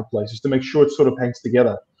each marketplace, just to make sure it sort of hangs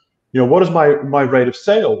together? You know, what is my rate of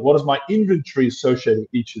sale? What is my inventory associated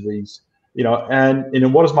with each of these? You know,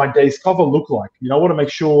 and what does my days cover look like? You know, I want to make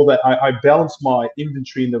sure that I balance my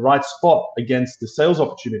inventory in the right spot against the sales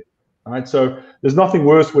opportunity. All right, so there's nothing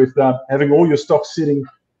worse with having all your stock sitting,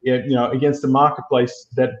 you know, against a marketplace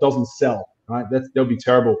that doesn't sell. Right, that'll be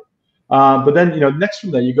terrible. But then, you know, next from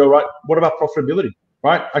there, you go, right, what about profitability?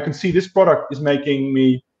 Right, I can see this product is making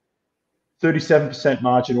me 37%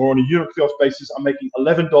 margin, or on a unit cost basis, I'm making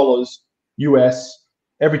 $11 US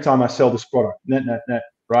every time I sell this product. Net,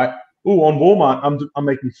 right? Oh, on Walmart, I'm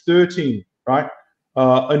making 13, right?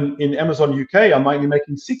 In Amazon UK, I might be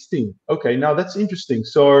making 16. Okay, now that's interesting.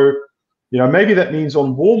 So, you know, maybe that means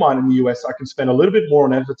on Walmart in the US, I can spend a little bit more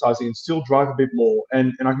on advertising and still drive a bit more,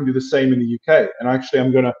 and I can do the same in the UK. And actually,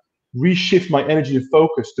 I'm going to reshift my energy and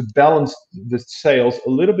focus to balance the sales a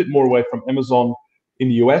little bit more away from Amazon in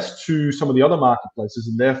the US to some of the other marketplaces,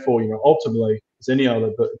 and therefore, you know, ultimately, as any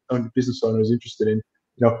other business owner is interested in,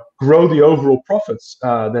 you know, grow the overall profits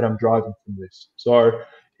that I'm driving from this. So,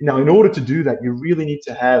 now, in order to do that, you really need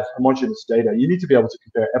to have homogeneous data. You need to be able to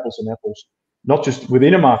compare apples and apples, not just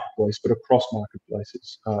within a marketplace, but across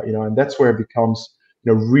marketplaces. You know, and that's where it becomes,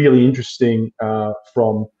 you know, really interesting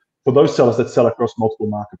for those sellers that sell across multiple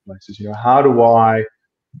marketplaces. You know, how do I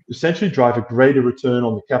essentially drive a greater return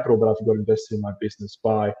on the capital that I've got invested in my business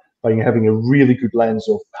by having a really good lens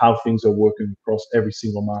of how things are working across every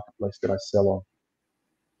single marketplace that I sell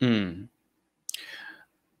on.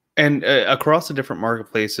 And across the different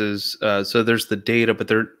marketplaces, so there's the data, but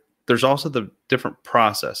there's also the different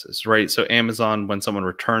processes, right? So Amazon, when someone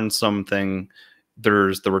returns something,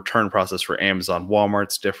 there's the return process for Amazon.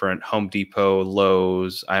 Walmart's different. Home Depot,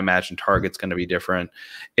 Lowe's, I imagine Target's going to be different.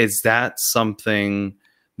 Is that something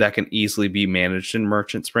that can easily be managed in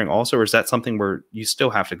Merchant Spring also, or is that something where you still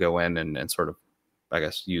have to go in and sort of, I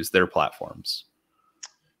guess, use their platforms?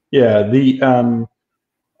 Yeah,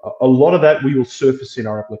 a lot of that we will surface in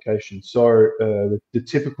our application. So the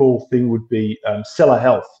typical thing would be seller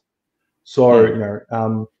health. So, you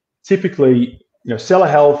know, typically, you know, seller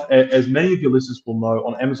health, as many of your listeners will know,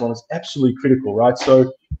 on Amazon is absolutely critical, right?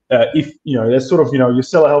 So if, you know, there's sort of, you know, your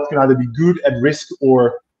seller health can either be good, at risk,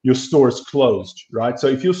 or your store is closed, right? So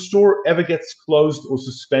if your store ever gets closed or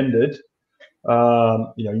suspended, you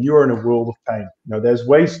know, you're in a world of pain. You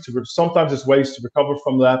know, sometimes there's ways to recover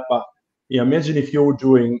from that, but, you know, imagine if you're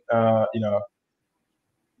doing, you know,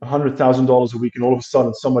 $100,000 a week, and all of a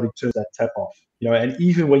sudden somebody turns that tap off. You know, and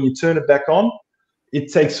even when you turn it back on,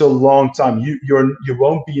 it takes a long time. You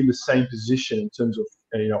won't be in the same position in terms of,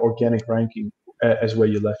 you know, organic ranking as where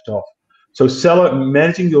you left off. So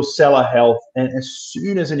managing your seller health, and as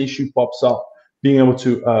soon as an issue pops up, being able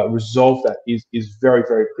to resolve that is very,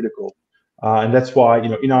 very critical. And that's why, you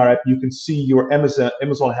know, in our app you can see your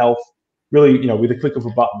Amazon health really, you know, with a click of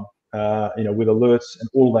a button. You know, with alerts and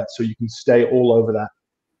all that, so you can stay all over that,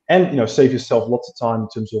 and, you know, save yourself lots of time in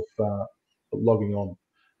terms of logging on.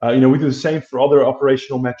 We do the same for other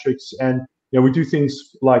operational metrics, and we do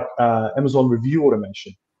things like Amazon review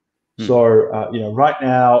automation. So right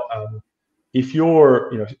now, if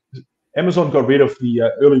you're Amazon got rid of the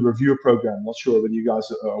early reviewer program. I'm not sure whether you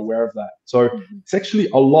guys are aware of that. So it's actually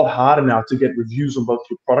a lot harder now to get reviews on both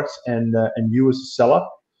your products and you as a seller.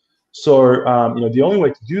 So the only way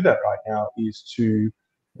to do that right now is to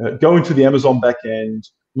go into the Amazon backend,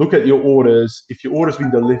 look at your orders. If your order's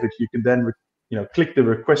been delivered, you can then click the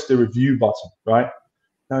request a review button, right?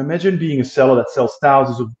 Now imagine being a seller that sells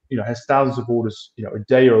has thousands of orders, a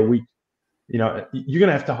day or a week. You're going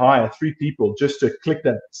to have to hire 3 people just to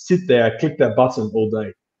sit there, click that button all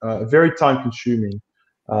day. Very time consuming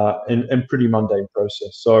and pretty mundane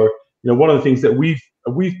process. So, one of the things that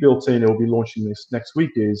we've built in and we'll be launching this next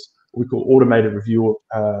week is what we call automated review,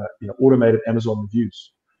 automated Amazon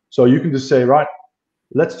reviews. So you can just say, right,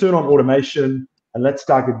 let's turn on automation and let's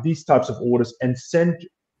target these types of orders and send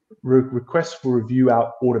requests for review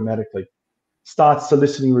out automatically. Start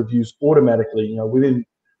soliciting reviews automatically,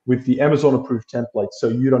 with the Amazon approved template, so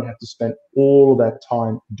you don't have to spend all of that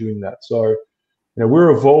time doing that. So, we're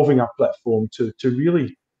evolving our platform to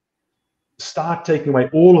really start taking away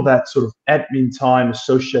all of that sort of admin time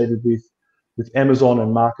associated with Amazon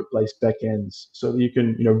and marketplace backends, so that you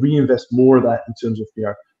can reinvest more of that in terms of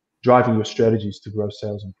driving your strategies to grow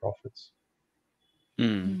sales and profits.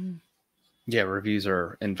 Yeah, reviews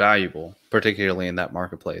are invaluable, particularly in that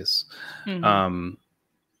marketplace.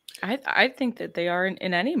 I think that they are in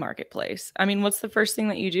any marketplace. I mean, what's the first thing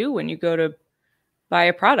that you do when you go to buy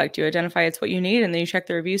a product? You identify it's what you need, and then you check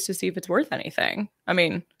the reviews to see if it's worth anything. I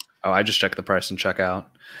mean, I just check the price and check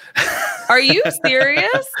out. Are you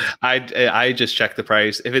serious? I just check the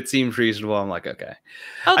price. If it seems reasonable, I'm like, okay.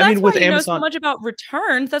 Oh, that's why you know so much about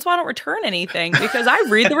returns. That's why I don't return anything, because I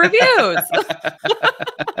read the reviews.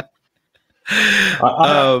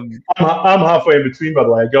 I'm halfway in between, by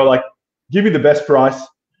the way. I go like, give me the best price.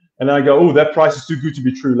 And then I go, oh, that price is too good to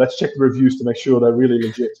be true. Let's check the reviews to make sure they're really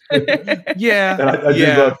legit. Yeah. And I do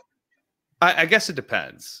both. I guess it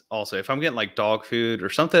depends. Also, if I'm getting like dog food or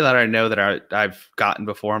something that I know that I've gotten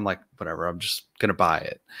before, I'm like, whatever, I'm just going to buy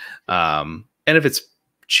it. And if it's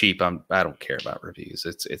cheap, I don't care about reviews.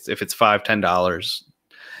 If it's $5, $10,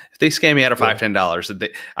 if they scam me out of $5,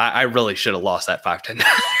 $10, I really should have lost that $5,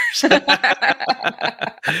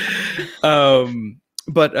 $10.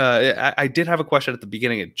 But I did have a question at the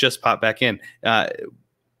beginning. It just popped back in.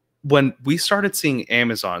 When we started seeing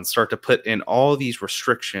Amazon start to put in all these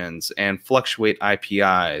restrictions and fluctuate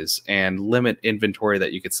IPIs and limit inventory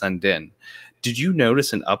that you could send in, did you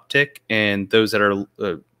notice an uptick in those that are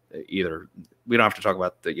either, we don't have to talk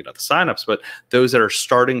about the signups, but those that are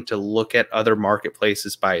starting to look at other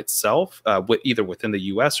marketplaces by itself, either within the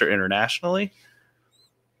US or internationally?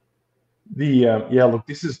 Look,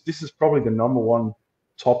 this is probably the number one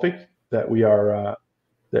topic that we are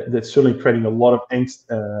that's certainly creating a lot of angst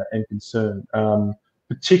and concern,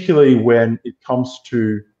 particularly when it comes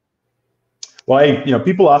to,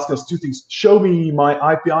 people ask us 2 things. Show me my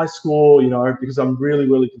IPI score, because I'm really,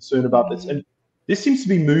 really concerned about this. And this seems to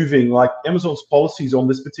be moving, like Amazon's policies on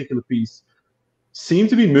this particular piece seem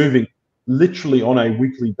to be moving literally on a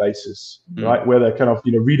weekly basis, right? Where they're kind of,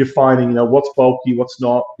 redefining, what's bulky, what's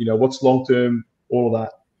not, what's long-term, all of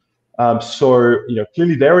that. So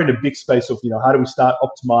clearly they're in a big space of, how do we start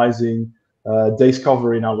optimizing days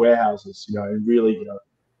cover in our warehouses, and really,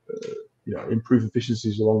 improve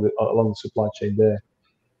efficiencies along the supply chain there.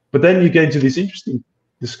 But then you get into these interesting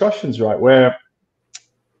discussions, right, where,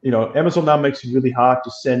 Amazon now makes it really hard to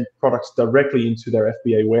send products directly into their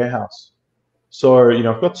FBA warehouse. So,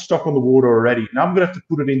 I've got stock on the water already. Now I'm going to have to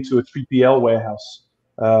put it into a 3PL warehouse,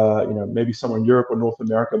 maybe somewhere in Europe or North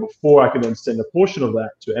America, before I can then send a portion of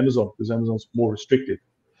that to Amazon, because Amazon's more restricted.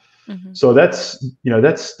 So that's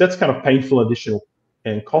kind of painful, additional,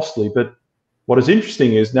 and costly. But what is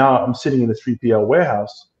interesting is now I'm sitting in a 3PL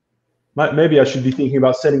warehouse. Maybe I should be thinking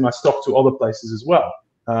about sending my stock to other places as well.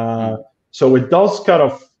 So it does kind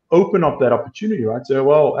of open up that opportunity, right? So,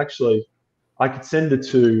 well, actually, I could send it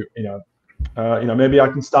to, maybe I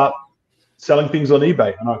can start selling things on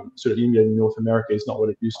eBay. I know sort of India and North America is not what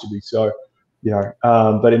it used to be. So,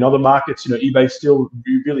 but in other markets, eBay's still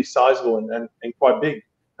really sizable and quite big.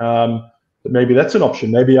 But maybe that's an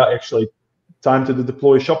option. Maybe I actually time to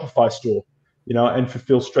deploy a Shopify store, and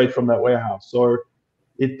fulfill straight from that warehouse. So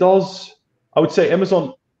it does, I would say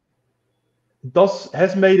Amazon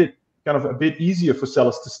has made it kind of a bit easier for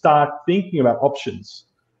sellers to start thinking about options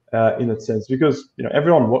in that sense, because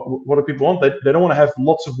everyone, what do people want? They don't want to have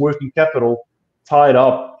lots of working capital tied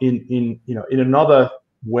up in another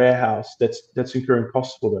warehouse that's incurring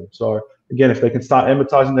costs for them. So again, if they can start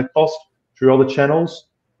amortizing that cost through other channels,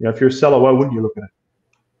 if you're a seller, why wouldn't you look at it?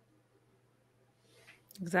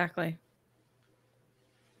 Exactly.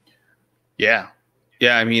 Yeah.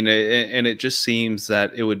 I mean, and it just seems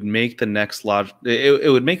that it would make the next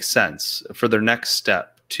it would make sense for their next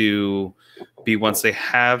step to be, once they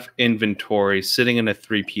have inventory sitting in a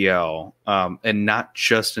 3PL and not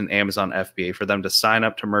just an Amazon FBA, for them to sign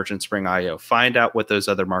up to Merchant Spring IO, find out what those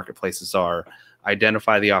other marketplaces are,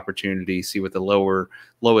 identify the opportunity, see what the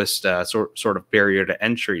lowest sort of barrier to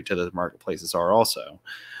entry to those marketplaces are also,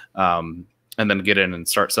 and then get in and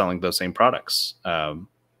start selling those same products.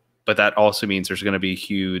 But that also means there's going to be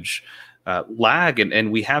huge lag.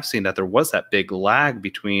 And we have seen that there was that big lag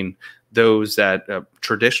between those that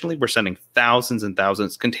traditionally were sending thousands and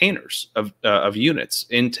thousands containers of units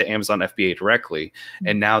into Amazon FBA directly.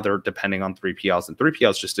 And now they're depending on 3PLs, and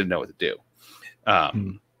 3PLs just didn't know what to do.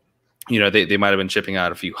 They might have been shipping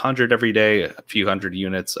out a few hundred every day, a few hundred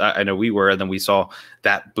units. I know we were, and then we saw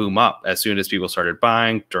that boom up as soon as people started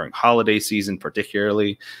buying during holiday season,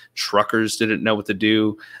 particularly. Truckers didn't know what to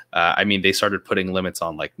do. I mean, they started putting limits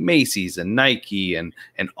on like Macy's and Nike and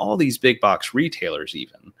all these big box retailers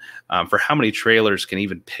even for how many trailers can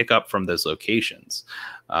even pick up from those locations.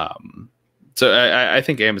 So I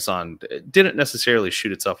think Amazon didn't necessarily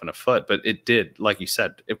shoot itself in the foot, but it did, like you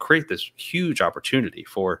said, it create this huge opportunity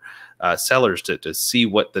for sellers to see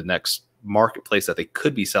what the next marketplace that they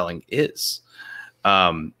could be selling is.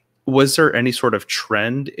 Was there any sort of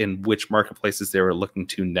trend in which marketplaces they were looking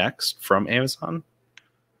to next from Amazon?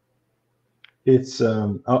 It's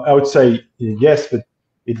I would say yes, but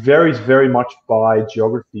it varies very much by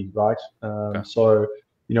geography, right? Okay. So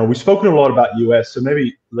we've spoken a lot about US, so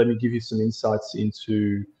maybe let me give you some insights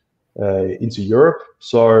into Europe.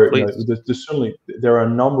 So there are a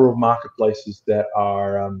number of marketplaces that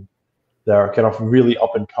are kind of really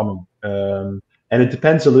up and coming, and it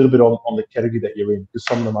depends a little bit on the category that you're in, because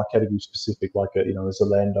some of them are category specific, like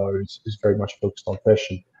Zalando is very much focused on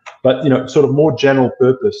fashion, but sort of more general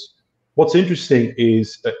purpose. What's interesting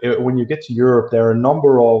is when you get to Europe, there are a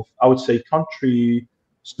number of, I would say,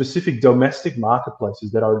 country-specific domestic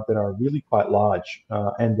marketplaces that are really quite large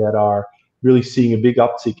and that are really seeing a big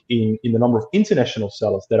uptick in the number of international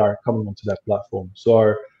sellers that are coming onto that platform.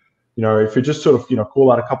 So, if you just sort of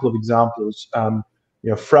call out a couple of examples,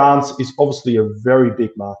 France is obviously a very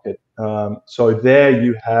big market. So there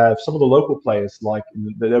you have some of the local players, like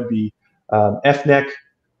there'll be FNEC,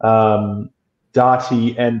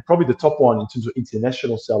 Darty, and probably the top one in terms of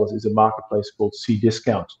international sellers is a marketplace called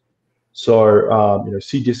Cdiscount. So,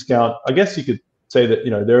 Cdiscount, I guess you could say that,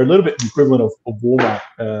 they're a little bit equivalent of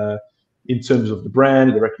Walmart in terms of the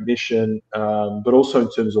brand, the recognition, but also in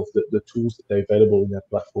terms of the tools that they're available in that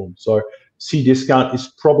platform. So Cdiscount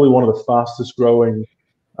is probably one of the fastest growing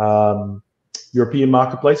European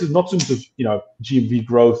marketplaces, not in terms of, GMV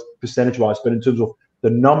growth percentage-wise, but in terms of the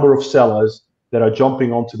number of sellers that are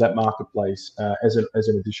jumping onto that marketplace as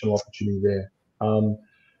an additional opportunity there.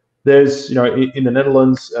 There's, in the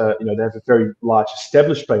Netherlands, they have a very large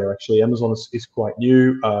established player. Actually, Amazon is quite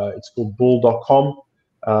new. It's called Bol.com.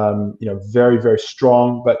 Very, very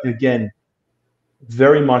strong, but again,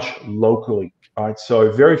 very much locally. Right, so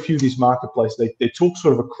very few of these marketplaces, they talk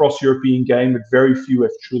sort of across European game, but very few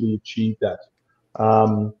have truly achieved that.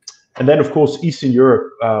 And then, of course, Eastern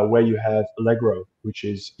Europe, where you have Allegro, which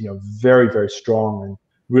is very, very strong and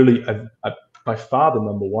really by far the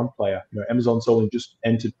number one player. Amazon's only just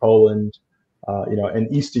entered Poland,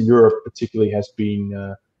 and Eastern Europe particularly has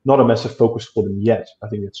been not a massive focus for them yet. I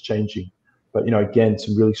think it's changing, but again,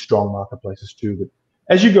 some really strong marketplaces too. But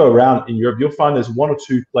as you go around in Europe, you'll find there's one or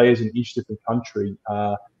two players in each different country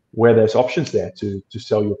where there's options there to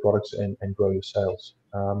sell your products and grow your sales.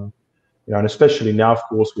 And especially now, of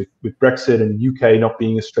course, with Brexit and the UK not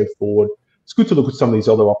being as straightforward, it's good to look at some of these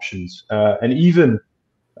other options. And even,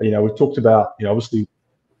 we've talked about, obviously,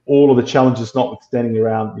 all of the challenges notwithstanding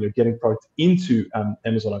around, getting products into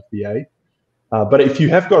Amazon FBA. But if you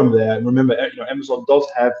have got them there, and remember, Amazon does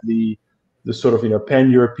have the sort of,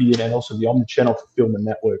 pan-European and also the omnichannel fulfillment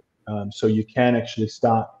network. So you can actually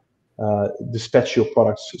start dispatch your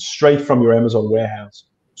products straight from your Amazon warehouse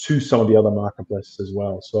to some of the other marketplaces as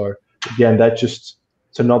well. So again, it's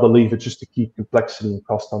another lever just to keep complexity and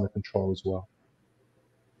cost under control as well.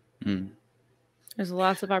 There's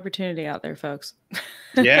lots of opportunity out there, folks.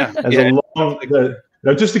 Yeah.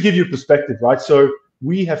 Just to give you a perspective, right? So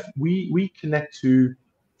we connect to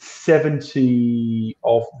 70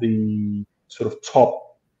 of the sort of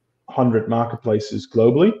top 100 marketplaces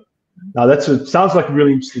globally. Now sounds like a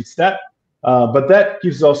really interesting stat, but that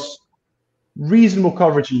gives us reasonable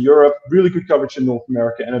coverage in Europe, really good coverage in North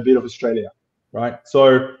America, and a bit of Australia, right?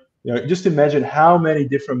 So, just imagine how many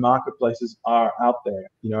different marketplaces are out there.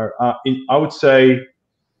 I would say,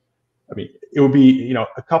 it would be,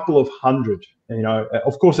 a couple of hundred.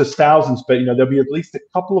 Of course, there's thousands, but there'll be at least a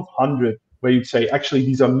couple of hundred where you'd say, actually,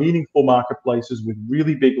 these are meaningful marketplaces with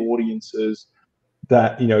really big audiences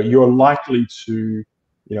that you're likely to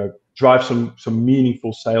drive some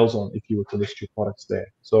meaningful sales on if you were to list your products there.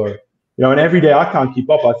 So and every day I can't keep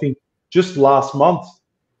up. I think just last month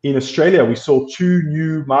in Australia we saw 2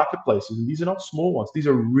 new marketplaces, and these are not small ones. These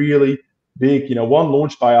are really big. One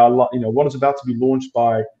launched by one is about to be launched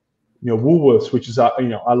by Woolworths, which is our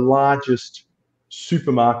largest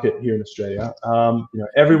supermarket here in Australia.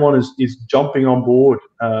 Everyone is jumping on board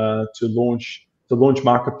to launch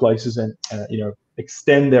marketplaces and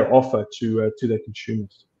extend their offer to their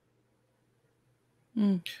consumers.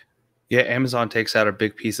 Yeah, Amazon takes out a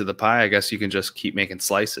big piece of the pie. I guess you can just keep making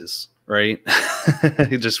slices, right?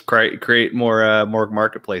 You just create more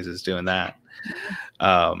marketplaces doing that.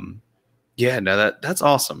 Yeah, no, that's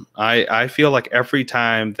awesome. I feel like every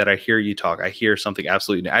time that I hear you talk, I hear something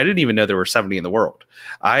absolutely new. I didn't even know there were 70 in the world.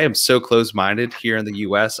 I am so close-minded here in the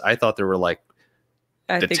US. I thought there were like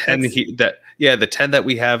the 10 the 10 that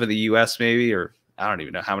we have in the US maybe, or I don't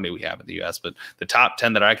even know how many we have in the US, but the top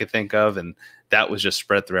 10 that I could think of, and that was just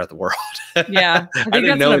spread throughout the world. Yeah. I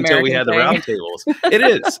didn't know until we had the roundtables. It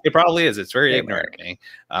is. It probably is. It's very ignorant of me.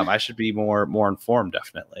 I should be more informed,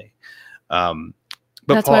 definitely.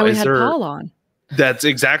 But that's Paul, why we had Paul on. That's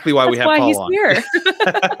exactly why we have Paul on. Here.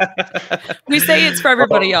 We say it's for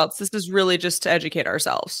everybody else. This is really just to educate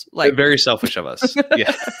ourselves. Like, very selfish of us.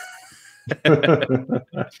 Yeah.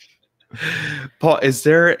 Paul, is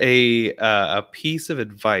there a piece of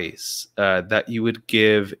advice that you would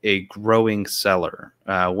give a growing seller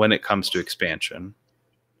when it comes to expansion?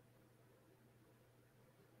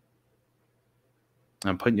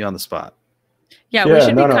 I'm putting you on the spot. Yeah, we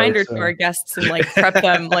should be kinder to our guests and like prep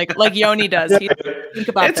them like Yoni does. Yeah. Think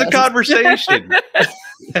about it's a conversation.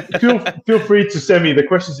 Feel free to send me the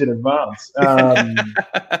questions in advance.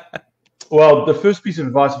 Well, the first piece of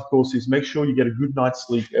advice, of course, is make sure you get a good night's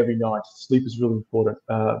sleep every night. Sleep is really important.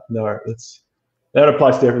 That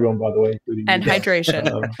applies to everyone, by the way, including and hydration.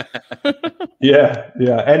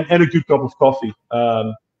 And a good cup of coffee.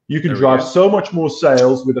 You can drive so much more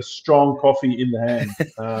sales with a strong coffee in the hand.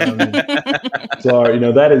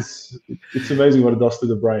 It's amazing what it does to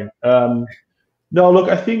the brain.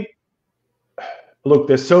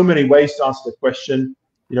 There's so many ways to answer the question.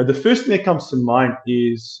 The first thing that comes to mind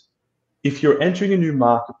is if you're entering a new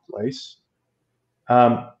marketplace,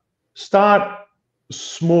 start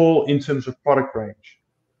small in terms of product range.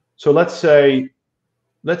 So let's say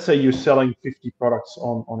you're selling 50 products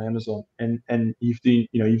on Amazon and you've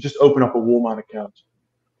just opened up a Walmart account.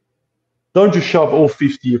 Don't just shove all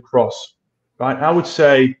 50 across, right? I would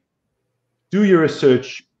say do your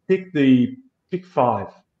research, pick 5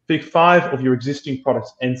 of your existing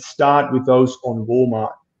products and start with those on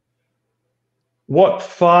Walmart. What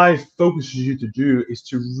 5 focuses you to do is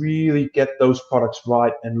to really get those products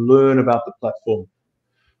right and learn about the platform.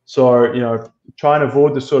 So, try and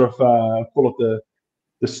avoid the sort of, call it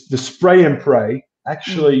the spray and pray.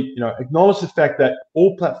 Actually, acknowledge the fact that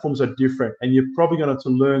all platforms are different and you're probably going to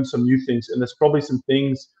learn some new things. And there's probably some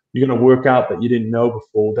things you're going to work out that you didn't know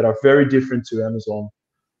before that are very different to Amazon.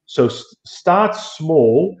 So start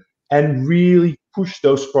small and really push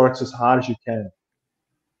those products as hard as you can.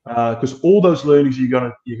 Because all those learnings you're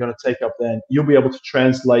gonna take up, then you'll be able to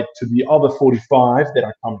translate to the other 45 that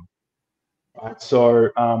are coming. Right. So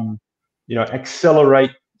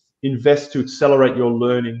invest to accelerate your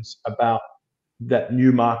learnings about that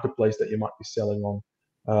new marketplace that you might be selling on,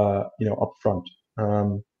 up front.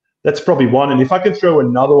 That's probably one. And if I can throw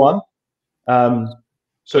another one,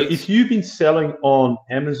 so if you've been selling on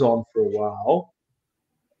Amazon for a while,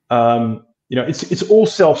 it's all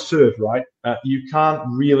self-serve, right? You can't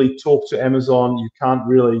really talk to Amazon. You can't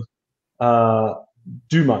really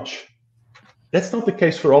do much. That's not the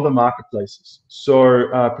case for other marketplaces. So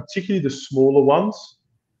particularly the smaller ones,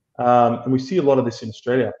 and we see a lot of this in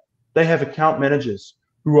Australia, they have account managers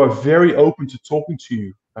who are very open to talking to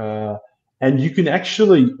you. And you can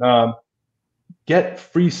actually get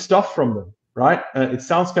free stuff from them, right? It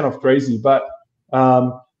sounds kind of crazy, but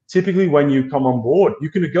typically when you come on board, you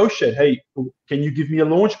can negotiate, hey, can you give me a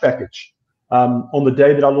launch package? On the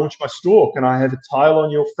day that I launch my store, can I have a tile on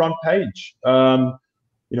your front page?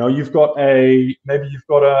 You've got a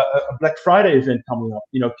Black Friday event coming up.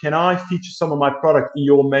 Can I feature some of my product in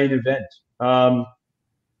your main event?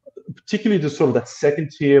 Particularly the sort of that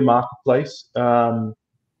second tier marketplace,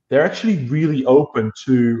 they're actually really open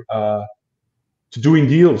to doing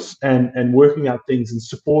deals and working out things and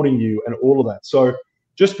supporting you and all of that. So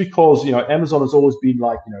just because, you know, Amazon has always been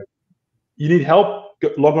like, you know, you need help,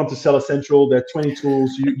 log on to Seller Central. There are 20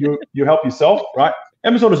 tools. You help yourself, right?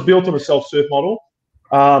 Amazon is built on a self-serve model.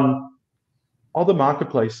 Other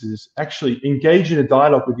marketplaces actually engage in a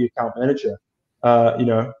dialogue with the account manager.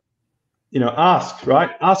 Ask,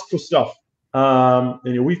 right? Ask for stuff.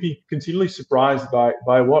 We've been continually surprised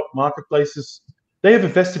by what marketplaces, they have a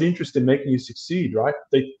vested interest in making you succeed, right?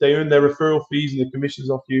 They earn their referral fees and their commissions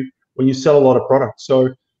off you when you sell a lot of products. So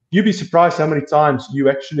you'd be surprised how many times you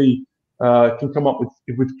actually can come up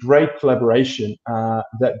with great collaboration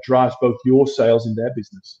that drives both your sales and their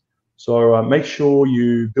business. So make sure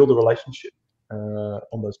you build a relationship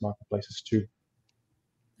on those marketplaces too.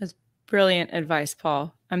 That's brilliant advice,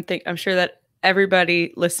 Paul. I'm sure that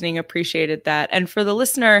everybody listening appreciated that. And for the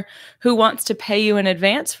listener who wants to pay you in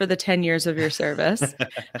advance for the 10 years of your service,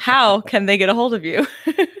 how can they get a hold of you?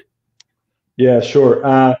 Yeah,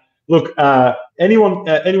 sure. Look,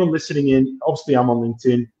 anyone listening in, obviously I'm on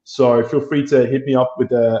LinkedIn, so feel free to hit me up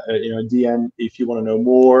with a DM if you want to know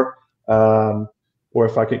more, or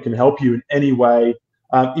if I can help you in any way.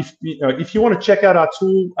 If you want to check out our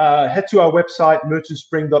tool, head to our website,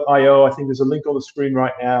 merchantspring.io. I think there's a link on the screen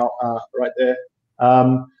right now, right there.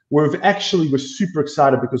 We're super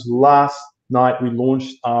excited because last night we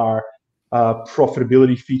launched our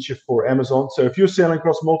profitability feature for Amazon. So if you're selling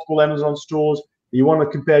across multiple Amazon stores, you want to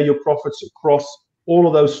compare your profits across all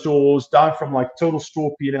of those stores, down from like total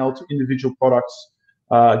store P&L to individual products,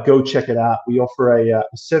 go check it out. We offer a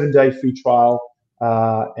 7-day free trial.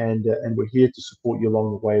 And we're here to support you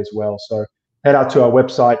along the way as well. So head out to our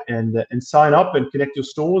website and sign up and connect your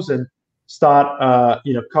stores and start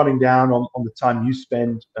cutting down on the time you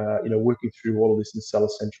spend working through all of this in Seller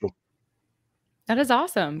Central. That is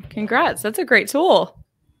awesome. Congrats. That's a great tool.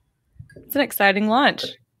 It's an exciting launch.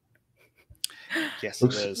 Yes,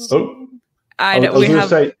 it is. I know. I was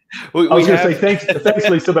going to say thanks,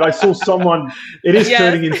 Lisa, but I saw someone. This is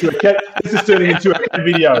turning into a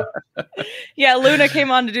video. Yeah, Luna came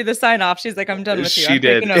on to do the sign off. She's like, "I'm done with you. I'm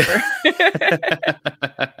taking over."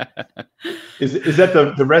 Is that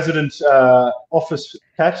the resident office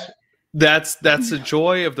cat? That's the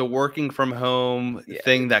joy of the working from home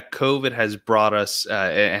thing that COVID has brought us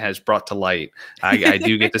and has brought to light. I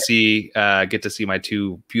do get to see my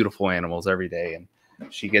two beautiful animals every day, and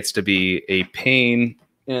she gets to be a pain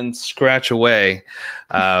and scratch away.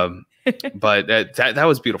 But that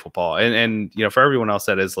was beautiful, Paul. And for everyone else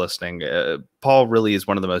that is listening, Paul really is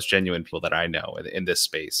one of the most genuine people that I know in this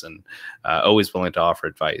space, and always willing to offer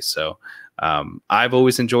advice. So I've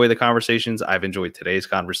always enjoyed the conversations. I've enjoyed today's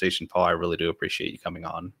conversation, Paul. I really do appreciate you coming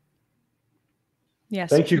on. Yes.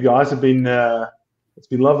 Thank you, guys. It's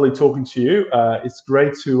been lovely talking to you. It's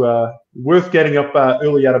great to worth getting up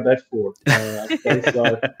early out of bed for.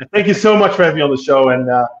 So thank you so much for having me on the show, and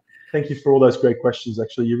thank you for all those great questions.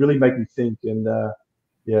 Actually, you really make me think, and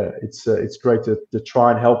it's great to try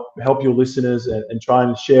and help your listeners and try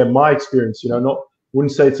and share my experience.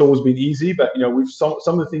 Wouldn't say it's always been easy, but some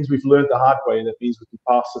of the things we've learned the hard way, and that means we can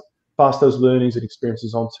pass those learnings and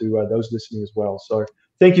experiences on to those listening as well. So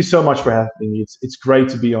thank you so much for having me. It's great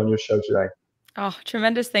to be on your show today. Oh,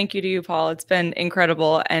 tremendous thank you to you, Paul. It's been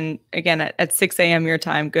incredible. And again, at 6 a.m. your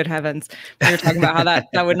time, good heavens, we were talking about how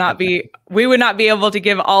we would not be able to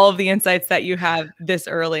give all of the insights that you have this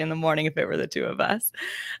early in the morning if it were the two of us.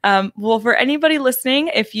 Well, for anybody listening,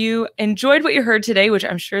 if you enjoyed what you heard today, which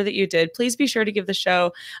I'm sure that you did, please be sure to give the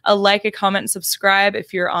show a like, a comment, and subscribe.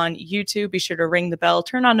 If you're on YouTube, be sure to ring the bell,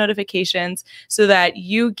 turn on notifications so that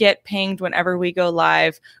you get pinged whenever we go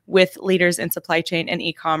live with leaders in supply chain and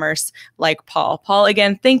e-commerce like Paul. Paul,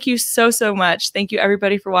 again, thank you so much. Thank you,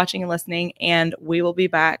 everybody, for watching and listening, and we will be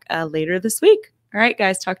back later this week. All right,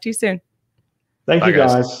 guys, talk to you soon. Thank you,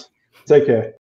 guys. Take care.